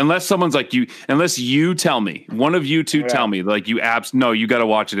I'm good. Unless someone's like unless you tell me, one of you two tell me, like you you got to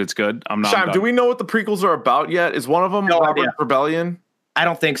watch it. It's good. I'm not. Shime, do we know what the prequels are about yet? Is one of them Robert's Rebellion? I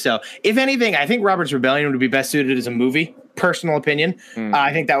don't think so. If anything, I think Robert's Rebellion would be best suited as a movie. Personal opinion.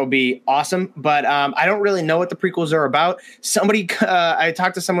 I think that would be awesome. But I don't really know what the prequels are about. I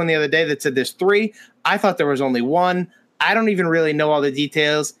talked to someone the other day that said there's 3. I thought there was only 1. I don't even really know all the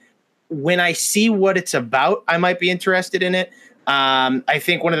details. When I see what it's about, I might be interested in it. I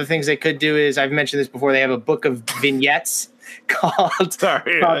think one of the things they could do is, I've mentioned this before, they have a book of vignettes called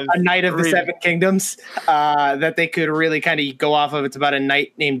A Knight of the Seven Kingdoms that they could really kind of go off of. It's about a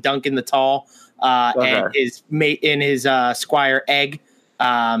knight named Duncan the Tall and his mate in his squire Egg.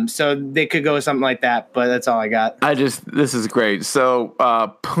 So they could go with something like that, but that's all I got. This is great. So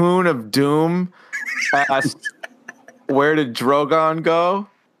Poon of Doom asked, where did Drogon go?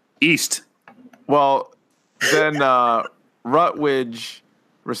 East. Well, then Rutwidge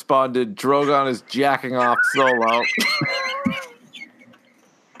responded, Drogon is jacking off solo.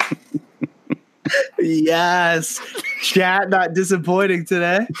 Yes. Chat not disappointing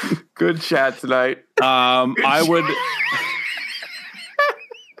today. Good chat tonight. I would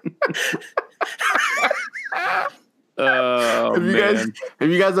if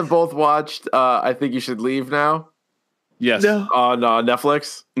you guys have both watched I Think You Should Leave Now. Yes. No. On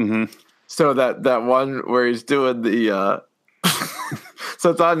Netflix. Mm-hmm. So that one where he's doing the so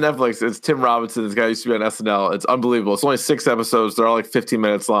it's on Netflix. It's Tim Robinson. This guy used to be on SNL. It's unbelievable. It's only 6 episodes. They're all like 15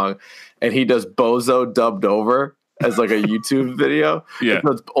 minutes long. And he does Bozo dubbed over as like a YouTube video. Yeah.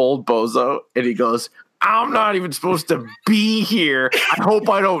 It's old Bozo. And he goes, I'm not even supposed to be here. I hope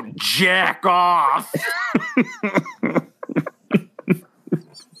I don't jack off.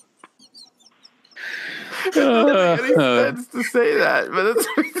 doesn't make any sense to say that, but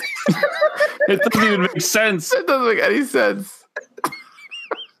it doesn't even make sense. It doesn't make any sense.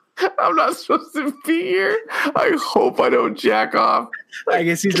 I'm not supposed to be here. I hope I don't jack off. I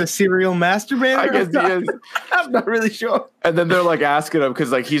guess he's a serial masturbator. I guess he is. I'm not really sure. And then they're like asking him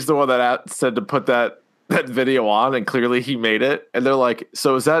because like he's the one that said to put that video on, and clearly he made it. And they're like,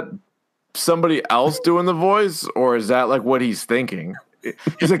 so is that somebody else doing the voice, or is that like what he's thinking?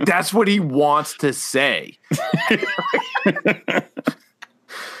 He's like, that's what he wants to say.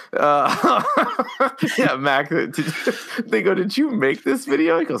 Yeah, Mac. They go, did you make this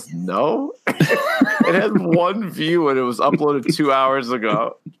video? He goes, no. It had 1 view and it was uploaded 2 hours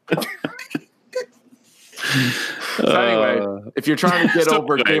ago. So anyway, if you're trying to get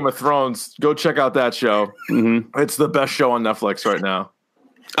over Game of Thrones, go check out that show. Mm-hmm. It's the best show on Netflix right now.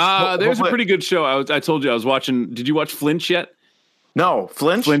 There's a pretty good show. I told you I was watching. Did you watch Flinch yet? No,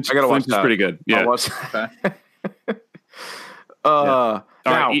 Flinch. I gotta watch that. Is pretty good. Yeah. All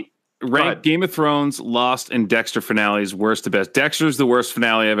right. Rank Game of Thrones, Lost, and Dexter finales worst to best. Dexter's the worst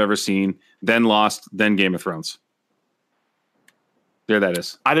finale I've ever seen. Then Lost, then Game of Thrones. There that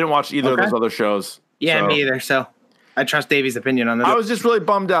is. I didn't watch either of those other shows. Yeah, me either. So I trust Davey's opinion on this. I was just really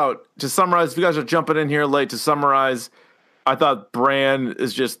bummed out. To summarize, if you guys are jumping in here late, to summarize, I thought Bran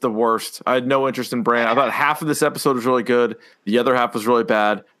is just the worst. I had no interest in Bran. I thought half of this episode was really good. The other half was really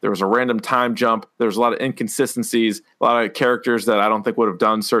bad. There was a random time jump. There was a lot of inconsistencies, a lot of characters that I don't think would have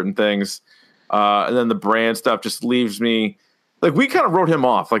done certain things. And then the Bran stuff just leaves me like, we kind of wrote him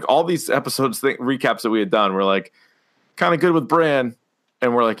off. Like all these episodes recaps that we had done, we're like kind of good with Bran.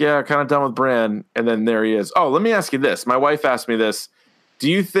 And we're like, yeah, kind of done with Bran. And then there he is. Oh, let me ask you this. My wife asked me this. Do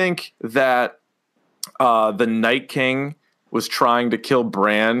you think that the Night King was trying to kill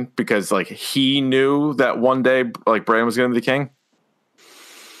Bran because like he knew that one day like Bran was going to be the king?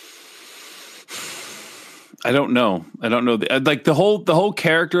 I don't know. Like the whole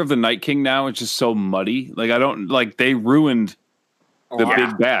character of the Night King now is just so muddy. Like they ruined the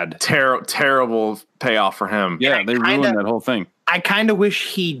big bad. Terrible payoff for him. Yeah, they ruined that whole thing. I kind of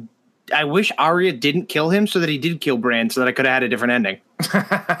wish I wish Arya didn't kill him so that he did kill Bran so that I could have had a different ending.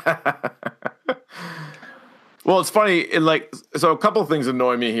 Well, it's funny. So a couple of things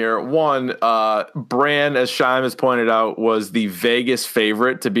annoy me here. One, Bran, as Shyam has pointed out, was the Vegas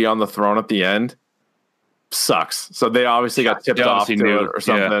favorite to be on the throne at the end. Sucks. So they obviously got tipped off to it or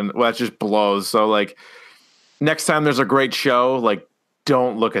something. Yeah. Well, that just blows. So like next time there's a great show, like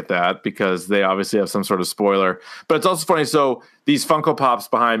don't look at that because they obviously have some sort of spoiler. But it's also funny. So these Funko Pops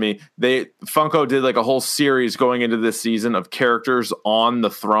behind me, Funko did like a whole series going into this season of characters on the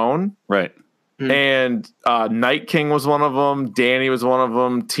throne. Right. And Night King was one of them. Dany was one of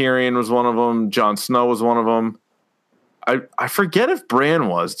them. Tyrion was one of them. Jon Snow was one of them. I forget if Bran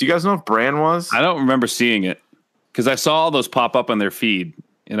was. Do you guys know if Bran was? I don't remember seeing it because I saw all those pop up on their feed.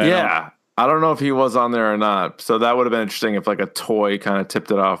 And I don't know if he was on there or not. So that would have been interesting if like a toy kind of tipped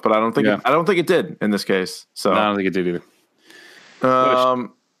it off. But I don't think it did in this case. So no, I don't think it did either.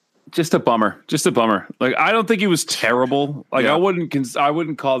 Just a bummer. Like I don't think he was terrible. Like I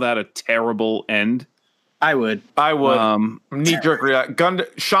wouldn't call that a terrible end. I would. Knee-jerk react.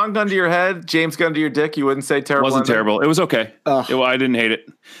 Sean gun to your head, James gun to your dick. You wouldn't say terrible. Wasn't terrible. It was okay. I didn't hate it.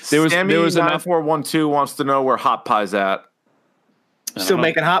 There was enough. 9412 wants to know where Hot Pie's at. Still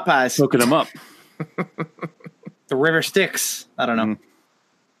making hot pies. Hooking them up. The river Styx. I don't know.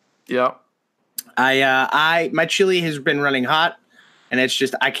 Yep. My chili has been running hot. And it's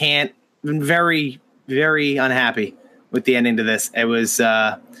just, I can't, been very, very unhappy with the ending to this. It was,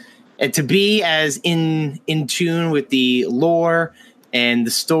 to be as in tune with the lore and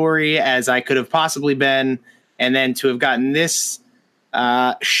the story as I could have possibly been, and then to have gotten this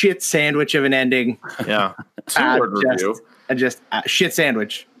shit sandwich of an ending. Yeah. Two-word review. Just shit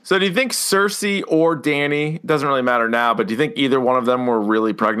sandwich. So do you think Cersei or Dany, doesn't really matter now, but do you think either one of them were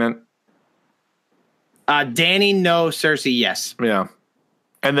really pregnant? Dany, no. Cersei, yes. Yeah.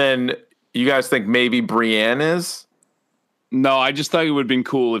 And then you guys think maybe Brienne is? No, I just thought it would have been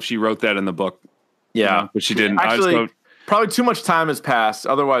cool if she wrote that in the book. Yeah. But she didn't. Actually, probably too much time has passed.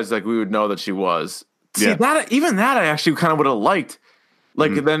 Otherwise, like we would know that she was. See, even that I actually kind of would have liked.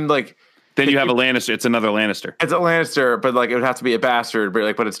 Like, then you have a Lannister. It's another Lannister. It's a Lannister, but like it would have to be a bastard.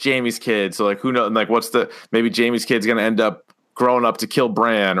 But it's Jaime's kid. So like who knows? Like maybe Jaime's kid's going to end up growing up to kill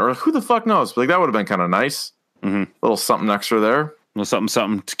Bran, or who the fuck knows? But, like that would have been kind of nice. Mm-hmm. A little something extra there. Well,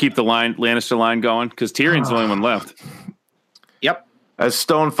 something to keep the Lannister line going because Tyrion's the only one left. Yep. As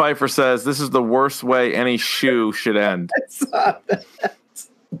Stone Pfeiffer says, this is the worst way any shoe should end.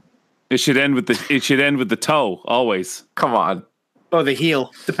 It should end with the toe always. Come on. Oh, the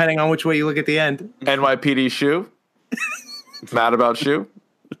heel, depending on which way you look at the end. NYPD Shoe. Mad about Shoe.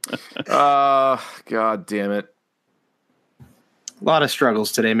 God damn it. A lot of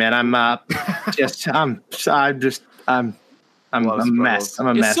struggles today, man. I'm a mess. I'm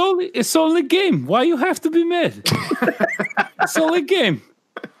a mess. It's only a game. Why you have to be mad? It's only a game.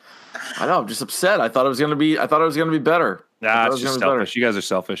 I know. I'm just upset. I thought it was gonna be better. Nah, it's just selfish. Better. You guys are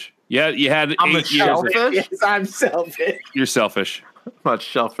selfish. Yeah, you had. I'm 8 years. Selfish. Yes, I'm selfish. You're selfish. I'm not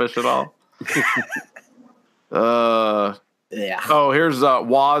selfish at all. Yeah. Oh, here's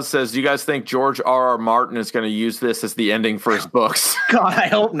Waz says, do you guys think George R.R. Martin is going to use this as the ending for his books? God, I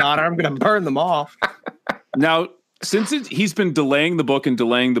hope not. Or I'm going to burn them all. Now, since he's been delaying the book,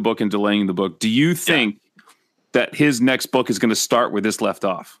 do you think that his next book is going to start where this left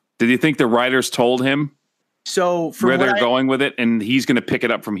off? Did you think the writers told him where they're going with it, and he's going to pick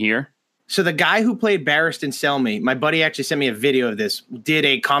it up from here? So the guy who played Barristan Selmy, my buddy actually sent me a video of this, did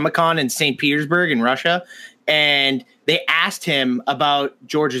a Comic-Con in St. Petersburg in Russia, and they asked him about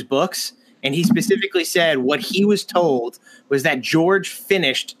George's books, and he specifically said what he was told was that George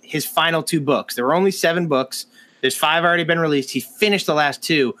finished his final 2 books. There were only 7 books. There's 5 already been released. He finished the last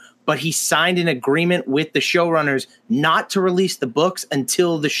 2, but he signed an agreement with the showrunners not to release the books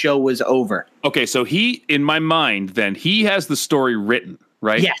until the show was over. Okay, so he, in my mind, then, he has the story written,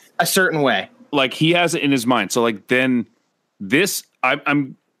 right? Yes, a certain way. Like, he has it in his mind. So, like, then this,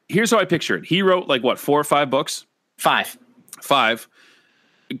 I'm here's how I picture it. He wrote, like, what, 4 or 5 books? 5. 5,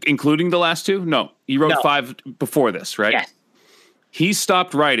 including the last 2? No, he wrote 5 before this, right? Yes. He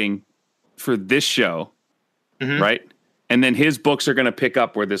stopped writing for this show, right? And then his books are going to pick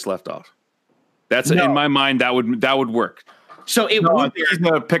up where this left off. That's in my mind. That would work. So he's going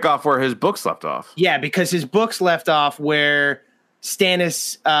to pick off where his books left off. Yeah, because his books left off where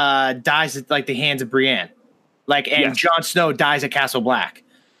Stannis dies at like the hands of Brienne, and Jon Snow dies at Castle Black.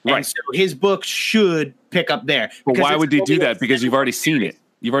 Right. And so his books should pick up there. But why would they do that? Because you've already seen it.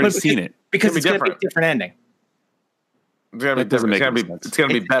 You've already seen it. Because it's going to be a different ending. It's going to be different. It's going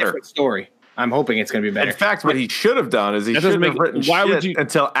to be better. Different story. I'm hoping it's going to be better. In fact, what he should have done is he should have written shit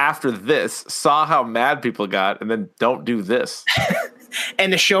until after this, saw how mad people got, and then don't do this.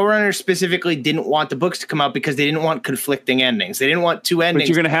 And the showrunners specifically didn't want the books to come out because they didn't want conflicting endings. They didn't want 2 endings. But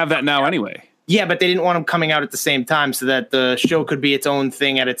you're going to have that now anyway. Yeah, but they didn't want them coming out at the same time so that the show could be its own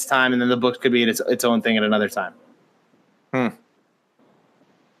thing at its time and then the books could be its own thing at another time.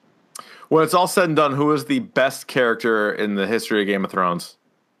 When it's all said and done, who is the best character in the history of Game of Thrones?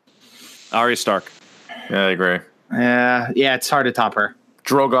 Arya Stark. Yeah, I agree. Yeah, it's hard to top her.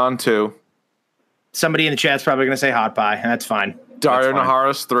 Drogon 2. Somebody in the chat's probably going to say Hot Pie. That's fine. Daario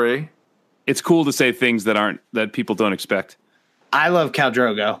Naharis 3. It's cool to say things that people don't expect. I love Khal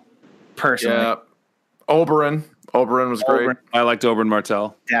Drogo. Personally. Yeah. Oberyn. Oberyn was great. I liked Oberyn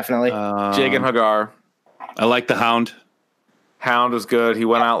Martell. Definitely. Jagan Hagar. I like the Hound. Hound was good. He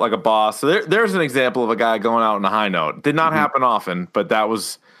went out like a boss. So there's an example of a guy going out on a high note. Did not happen often, but that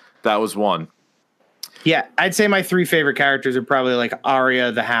was one. Yeah, I'd say my 3 favorite characters are probably like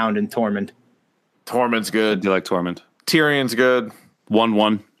Arya, the Hound, and Tormund. Tormund's good. Do you like Tormund? Tyrion's good.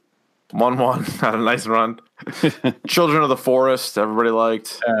 1-1. 1-1. Had a nice run. Children of the Forest, everybody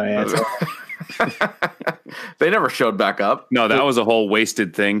liked. Oh, yeah. They never showed back up. No, that was a whole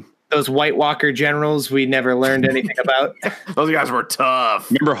wasted thing. Those White Walker generals we never learned anything about. Those guys were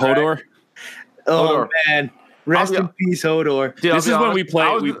tough. Remember Hodor? Right. Oh, man. Rest in peace, Hodor. Dude, this is when we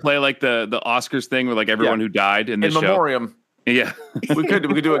play like the Oscars thing with like everyone who died in the show. In memoriam. Yeah. we could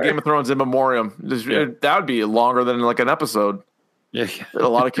do a Game of Thrones in memoriam. That would be longer than like an episode. Yeah. A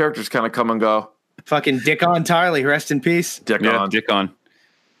lot of characters kind of come and go. Fucking Dickon Tarly, rest in peace. Dickon.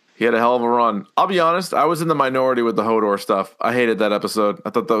 He had a hell of a run. I'll be honest, I was in the minority with the Hodor stuff. I hated that episode. I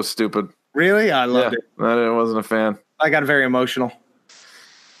thought that was stupid. Really? I loved it. I wasn't a fan. I got very emotional.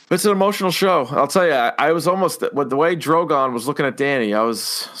 It's an emotional show. I'll tell you, I was almost, with the way Drogon was looking at Dany, I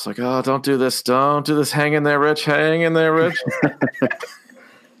was like, oh, don't do this. Don't do this. Hang in there, Rich. Hang in there, Rich.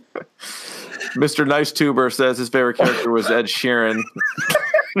 Mr. Nice Tuber says his favorite character was Ed Sheeran.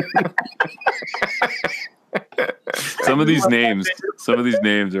 Some of these names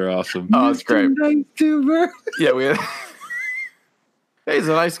are awesome. Oh, it's great. Nice Tuber. Yeah, we had. Hey, he's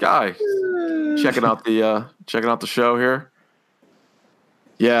a nice guy. Checking out the show here.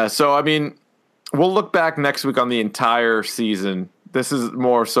 Yeah, so I mean, we'll look back next week on the entire season. This is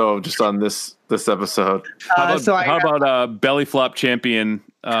more so just on this episode. How about belly flop champion?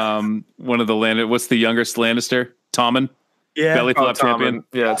 One of the what's the youngest Lannister? Tommen. Yeah, belly flop champion.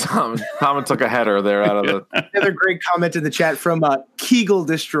 Yeah, Tommen took a header there out of the. Another great comment in the chat from Kegel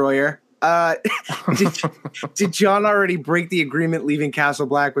Destroyer. did John already break the agreement leaving Castle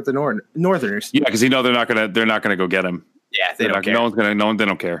Black with the Northerners? Yeah, because they're not gonna go get him. Yeah, they don't care. They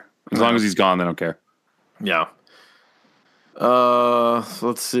don't care. As long as he's gone, they don't care. Yeah.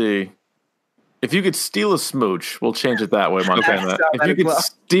 Let's see. If you could steal a smooch, we'll change it that way, Montana. If you could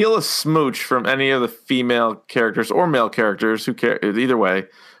steal a smooch from any of the female characters or male characters, who care either way,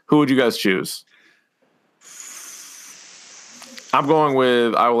 who would you guys choose? I'm going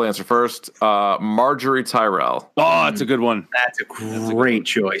with, I will answer first, Marjorie Tyrell. Oh, that's a good one. That's a great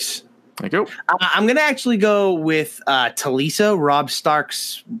choice. Thank you. I'm going to actually go with Talisa, Robb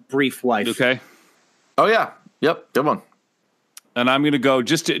Stark's brief wife. Okay. Oh, yeah. Yep. Good one. And I'm going to go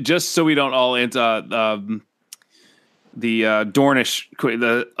just so we don't all end the Dornish,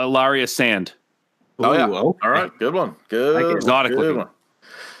 the Ilaria Sand. Oh, yeah. Ooh, okay. All right. Good one. Good. Exotic looking.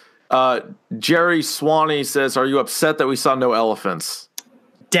 Jerry Swanee says, are you upset that we saw no elephants?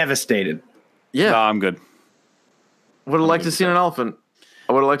 Devastated. Yeah. No, I'm good. Would have liked to have seen an elephant.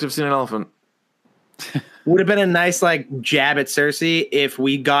 I would have liked to have seen an elephant. Would have been a nice jab at Cersei if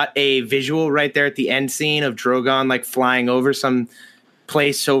we got a visual right there at the end scene of Drogon flying over some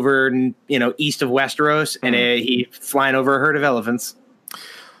place over east of Westeros, and he flying over a herd of elephants.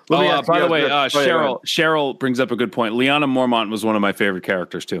 By the way, Cheryl brings up a good point. Lyanna Mormont was one of my favorite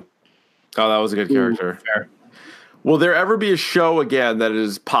characters too. Oh, that was a good character. Fair. Will there ever be a show again that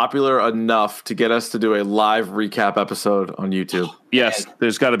is popular enough to get us to do a live recap episode on YouTube? Yes,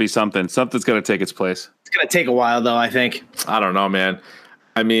 there's got to be something. Something's got to take its place. It's going to take a while, though, I think. I don't know, man.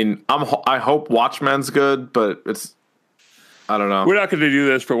 I mean, I hope Watchmen's good, but I don't know. We're not going to do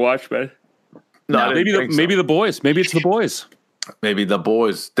this for Watchmen. No, maybe the boys. Maybe it's the boys. Maybe the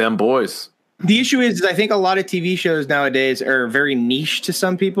boys. Them boys. The issue is I think a lot of TV shows nowadays are very niche to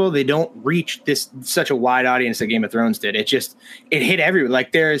some people. They don't reach such a wide audience that Game of Thrones did. It hit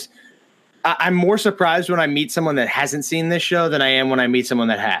everywhere. I'm more surprised when I meet someone that hasn't seen this show than I am when I meet someone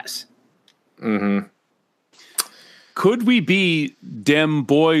that has. Mm-hmm. Could we be dem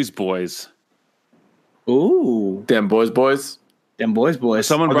boys? Ooh. Dem boys? Dem boys.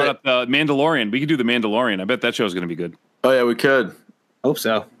 Someone brought up the Mandalorian. We could do the Mandalorian. I bet that show's going to be good. Oh, yeah, we could. Hope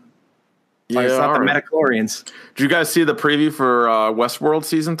so. Yeah, it's not the Metachlorians. Did you guys see the preview for Westworld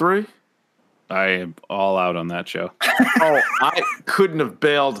Season 3? I am all out on that show. Oh, I couldn't have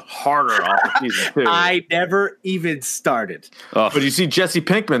bailed harder on Season 2. I never even started. But you see Jesse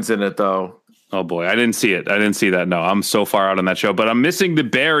Pinkman's in it, though. Oh, boy. I didn't see it. I didn't see that. No, I'm so far out on that show. But I'm missing the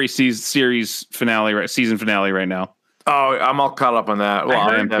Barry series finale, season finale right now. Oh, I'm all caught up on that. Well,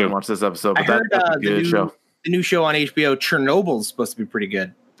 I haven't watched this episode, but that's a good show. The new show on HBO, Chernobyl, is supposed to be pretty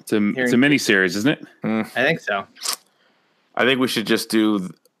good. It's a mini series, isn't it? I think so. I think we should just do.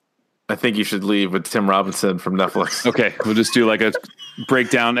 I think you should leave with Tim Robinson from Netflix. Okay, we'll just do a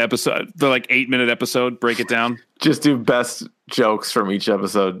breakdown episode. The 8-minute episode. Break it down. Just do best jokes from each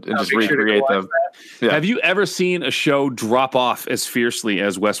episode and just recreate them. Yeah. Have you ever seen a show drop off as fiercely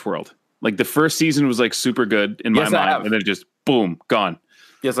as Westworld? The first season was super good in my mind, and then just boom, gone.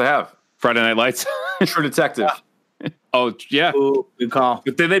 Yes, I have. Friday Night Lights. True Detective. Oh yeah, ooh, good call.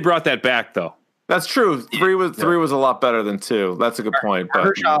 But then they brought that back though. That's true. Three was a lot better than 2. That's a good point.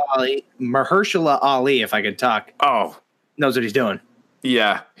 Mahershala Ali, if I could talk. Oh, knows what he's doing.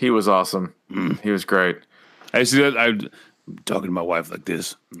 Yeah, he was awesome. He was great. I used to do that. I'm talking to my wife like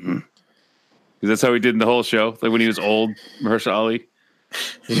this. Because that's how he did in the whole show. When he was old, Mahershala Ali.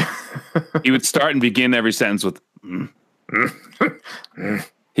 He would start and begin every sentence with.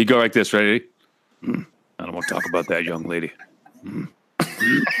 He'd go like this, ready? I don't want to talk about that young lady.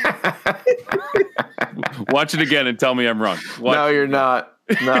 Watch it again and tell me I'm wrong. No, you're not.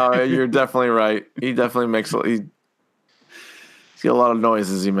 No, you're definitely right. He definitely makes. He's got a lot of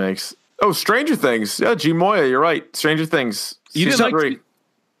noises he makes. Oh, Stranger Things. Yeah, G Moya, you're right. Stranger Things. You didn't like?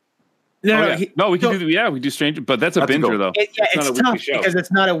 No, we can do. Yeah, we do Stranger, but that's a binger though. It's tough because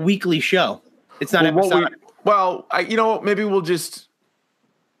it's not a weekly show. It's not episodic. Maybe we'll just.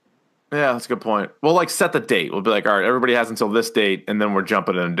 Yeah, that's a good point. We'll set the date. We'll be all right, everybody has until this date, and then we're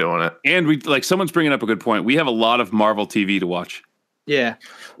jumping in and doing it. And we someone's bringing up a good point. We have a lot of Marvel TV to watch. Yeah.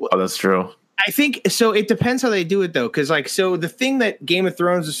 Oh, that's true. I think so. It depends how they do it though, because so the thing that Game of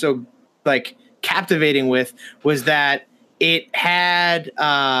Thrones is so captivating with was that it had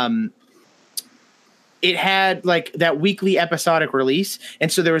that weekly episodic release.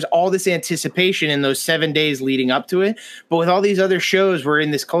 And so there was all this anticipation in those 7 days leading up to it. But with all these other shows, we're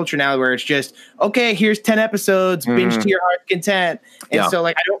in this culture now where it's just, okay, here's 10 episodes, binge to your heart's content. And so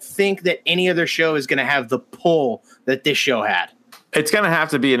I don't think that any other show is going to have the pull that this show had. It's going to have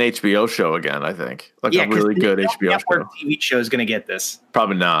to be an HBO show again, I think. Like a really good HBO show. TV show is going to get this.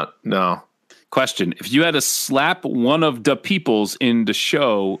 Probably not. No. Question. If you had to slap one of the peoples in the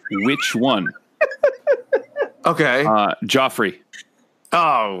show, which one? Okay. Joffrey.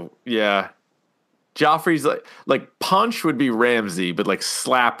 Oh, yeah. Joffrey's like punch would be Ramsay, but like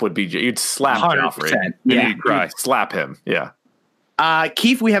slap would be you'd slap 100%. Joffrey. Yeah, you'd slap him. Yeah.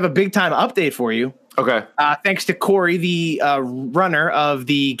 Keith, we have a big time update for you. Okay. Thanks to Corey, the runner of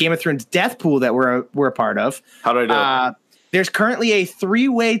the Game of Thrones death pool that we're a part of. How did I do? There's currently a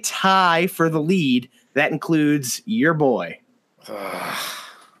 3-way tie for the lead. That includes your boy.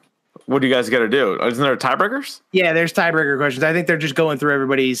 What do you guys got to do? Isn't there tiebreakers? Yeah, there's tiebreaker questions. I think they're just going through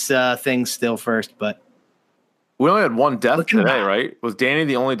everybody's things still first, but we only had one death today, right? Was Danny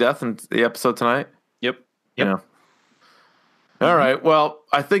the only death in the episode tonight? Yep. Yeah. All right. Well,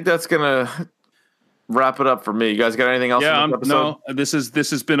 I think that's gonna wrap it up for me. You guys got anything else? Yeah, no. This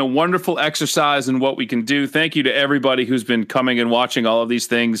has been a wonderful exercise in what we can do. Thank you to everybody who's been coming and watching all of these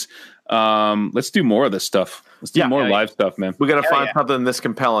things. Let's do more of this stuff. Let's do more live stuff, man. We got to find something this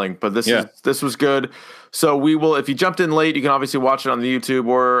compelling, but this was good. So we will. If you jumped in late, you can obviously watch it on the YouTube,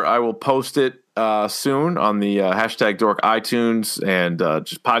 or I will post it soon on the hashtag Dork iTunes and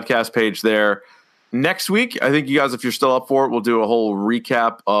just podcast page there. Next week, I think you guys, if you're still up for it, we'll do a whole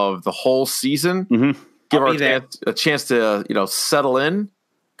recap of the whole season. Mm-hmm. Give our a chance to settle in,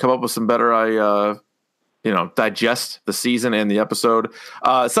 come up with some better digest the season and the episode.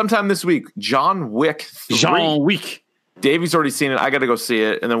 Sometime this week, John Wick 3. John Wick. Davey's already seen it. I got to go see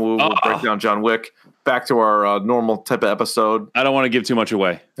it, and then we'll break down John Wick. Back to our normal type of episode. I don't want to give too much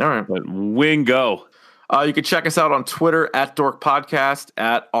away. All right. But Wingo. You can check us out on Twitter at Dork Podcast,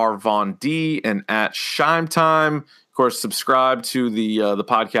 at Arvon D, and at Shime Time. Of course, subscribe to the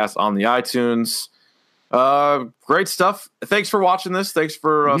podcast on the iTunes. Great stuff. Thanks for watching this. Thanks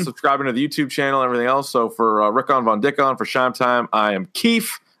for subscribing to the YouTube channel and everything else. So for Rickon Von Dickon, for Shime Time, I am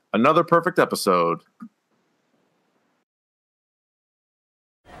Keith. Another perfect episode.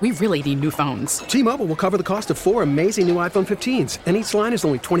 We really need new phones. T-Mobile will cover the cost of 4 amazing new iPhone 15s, and each line is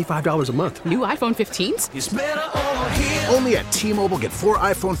only $25 a month. New iPhone 15s? It's better over here. Only at T-Mobile, get 4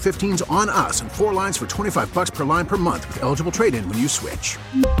 iPhone 15s on us and 4 lines for $25 per line per month with eligible trade-in when you switch.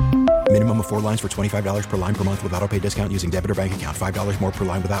 Minimum of 4 lines for $25 per line per month with autopay discount using debit or bank account. $5 more per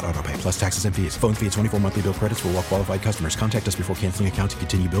line without autopay, plus taxes and fees. Phone fee at 24 monthly bill credits for well-qualified customers. Contact us before canceling account to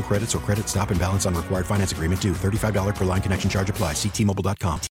continue bill credits or credit stop and balance on required finance agreement due. $35 per line connection charge applies. See T-Mobile.com.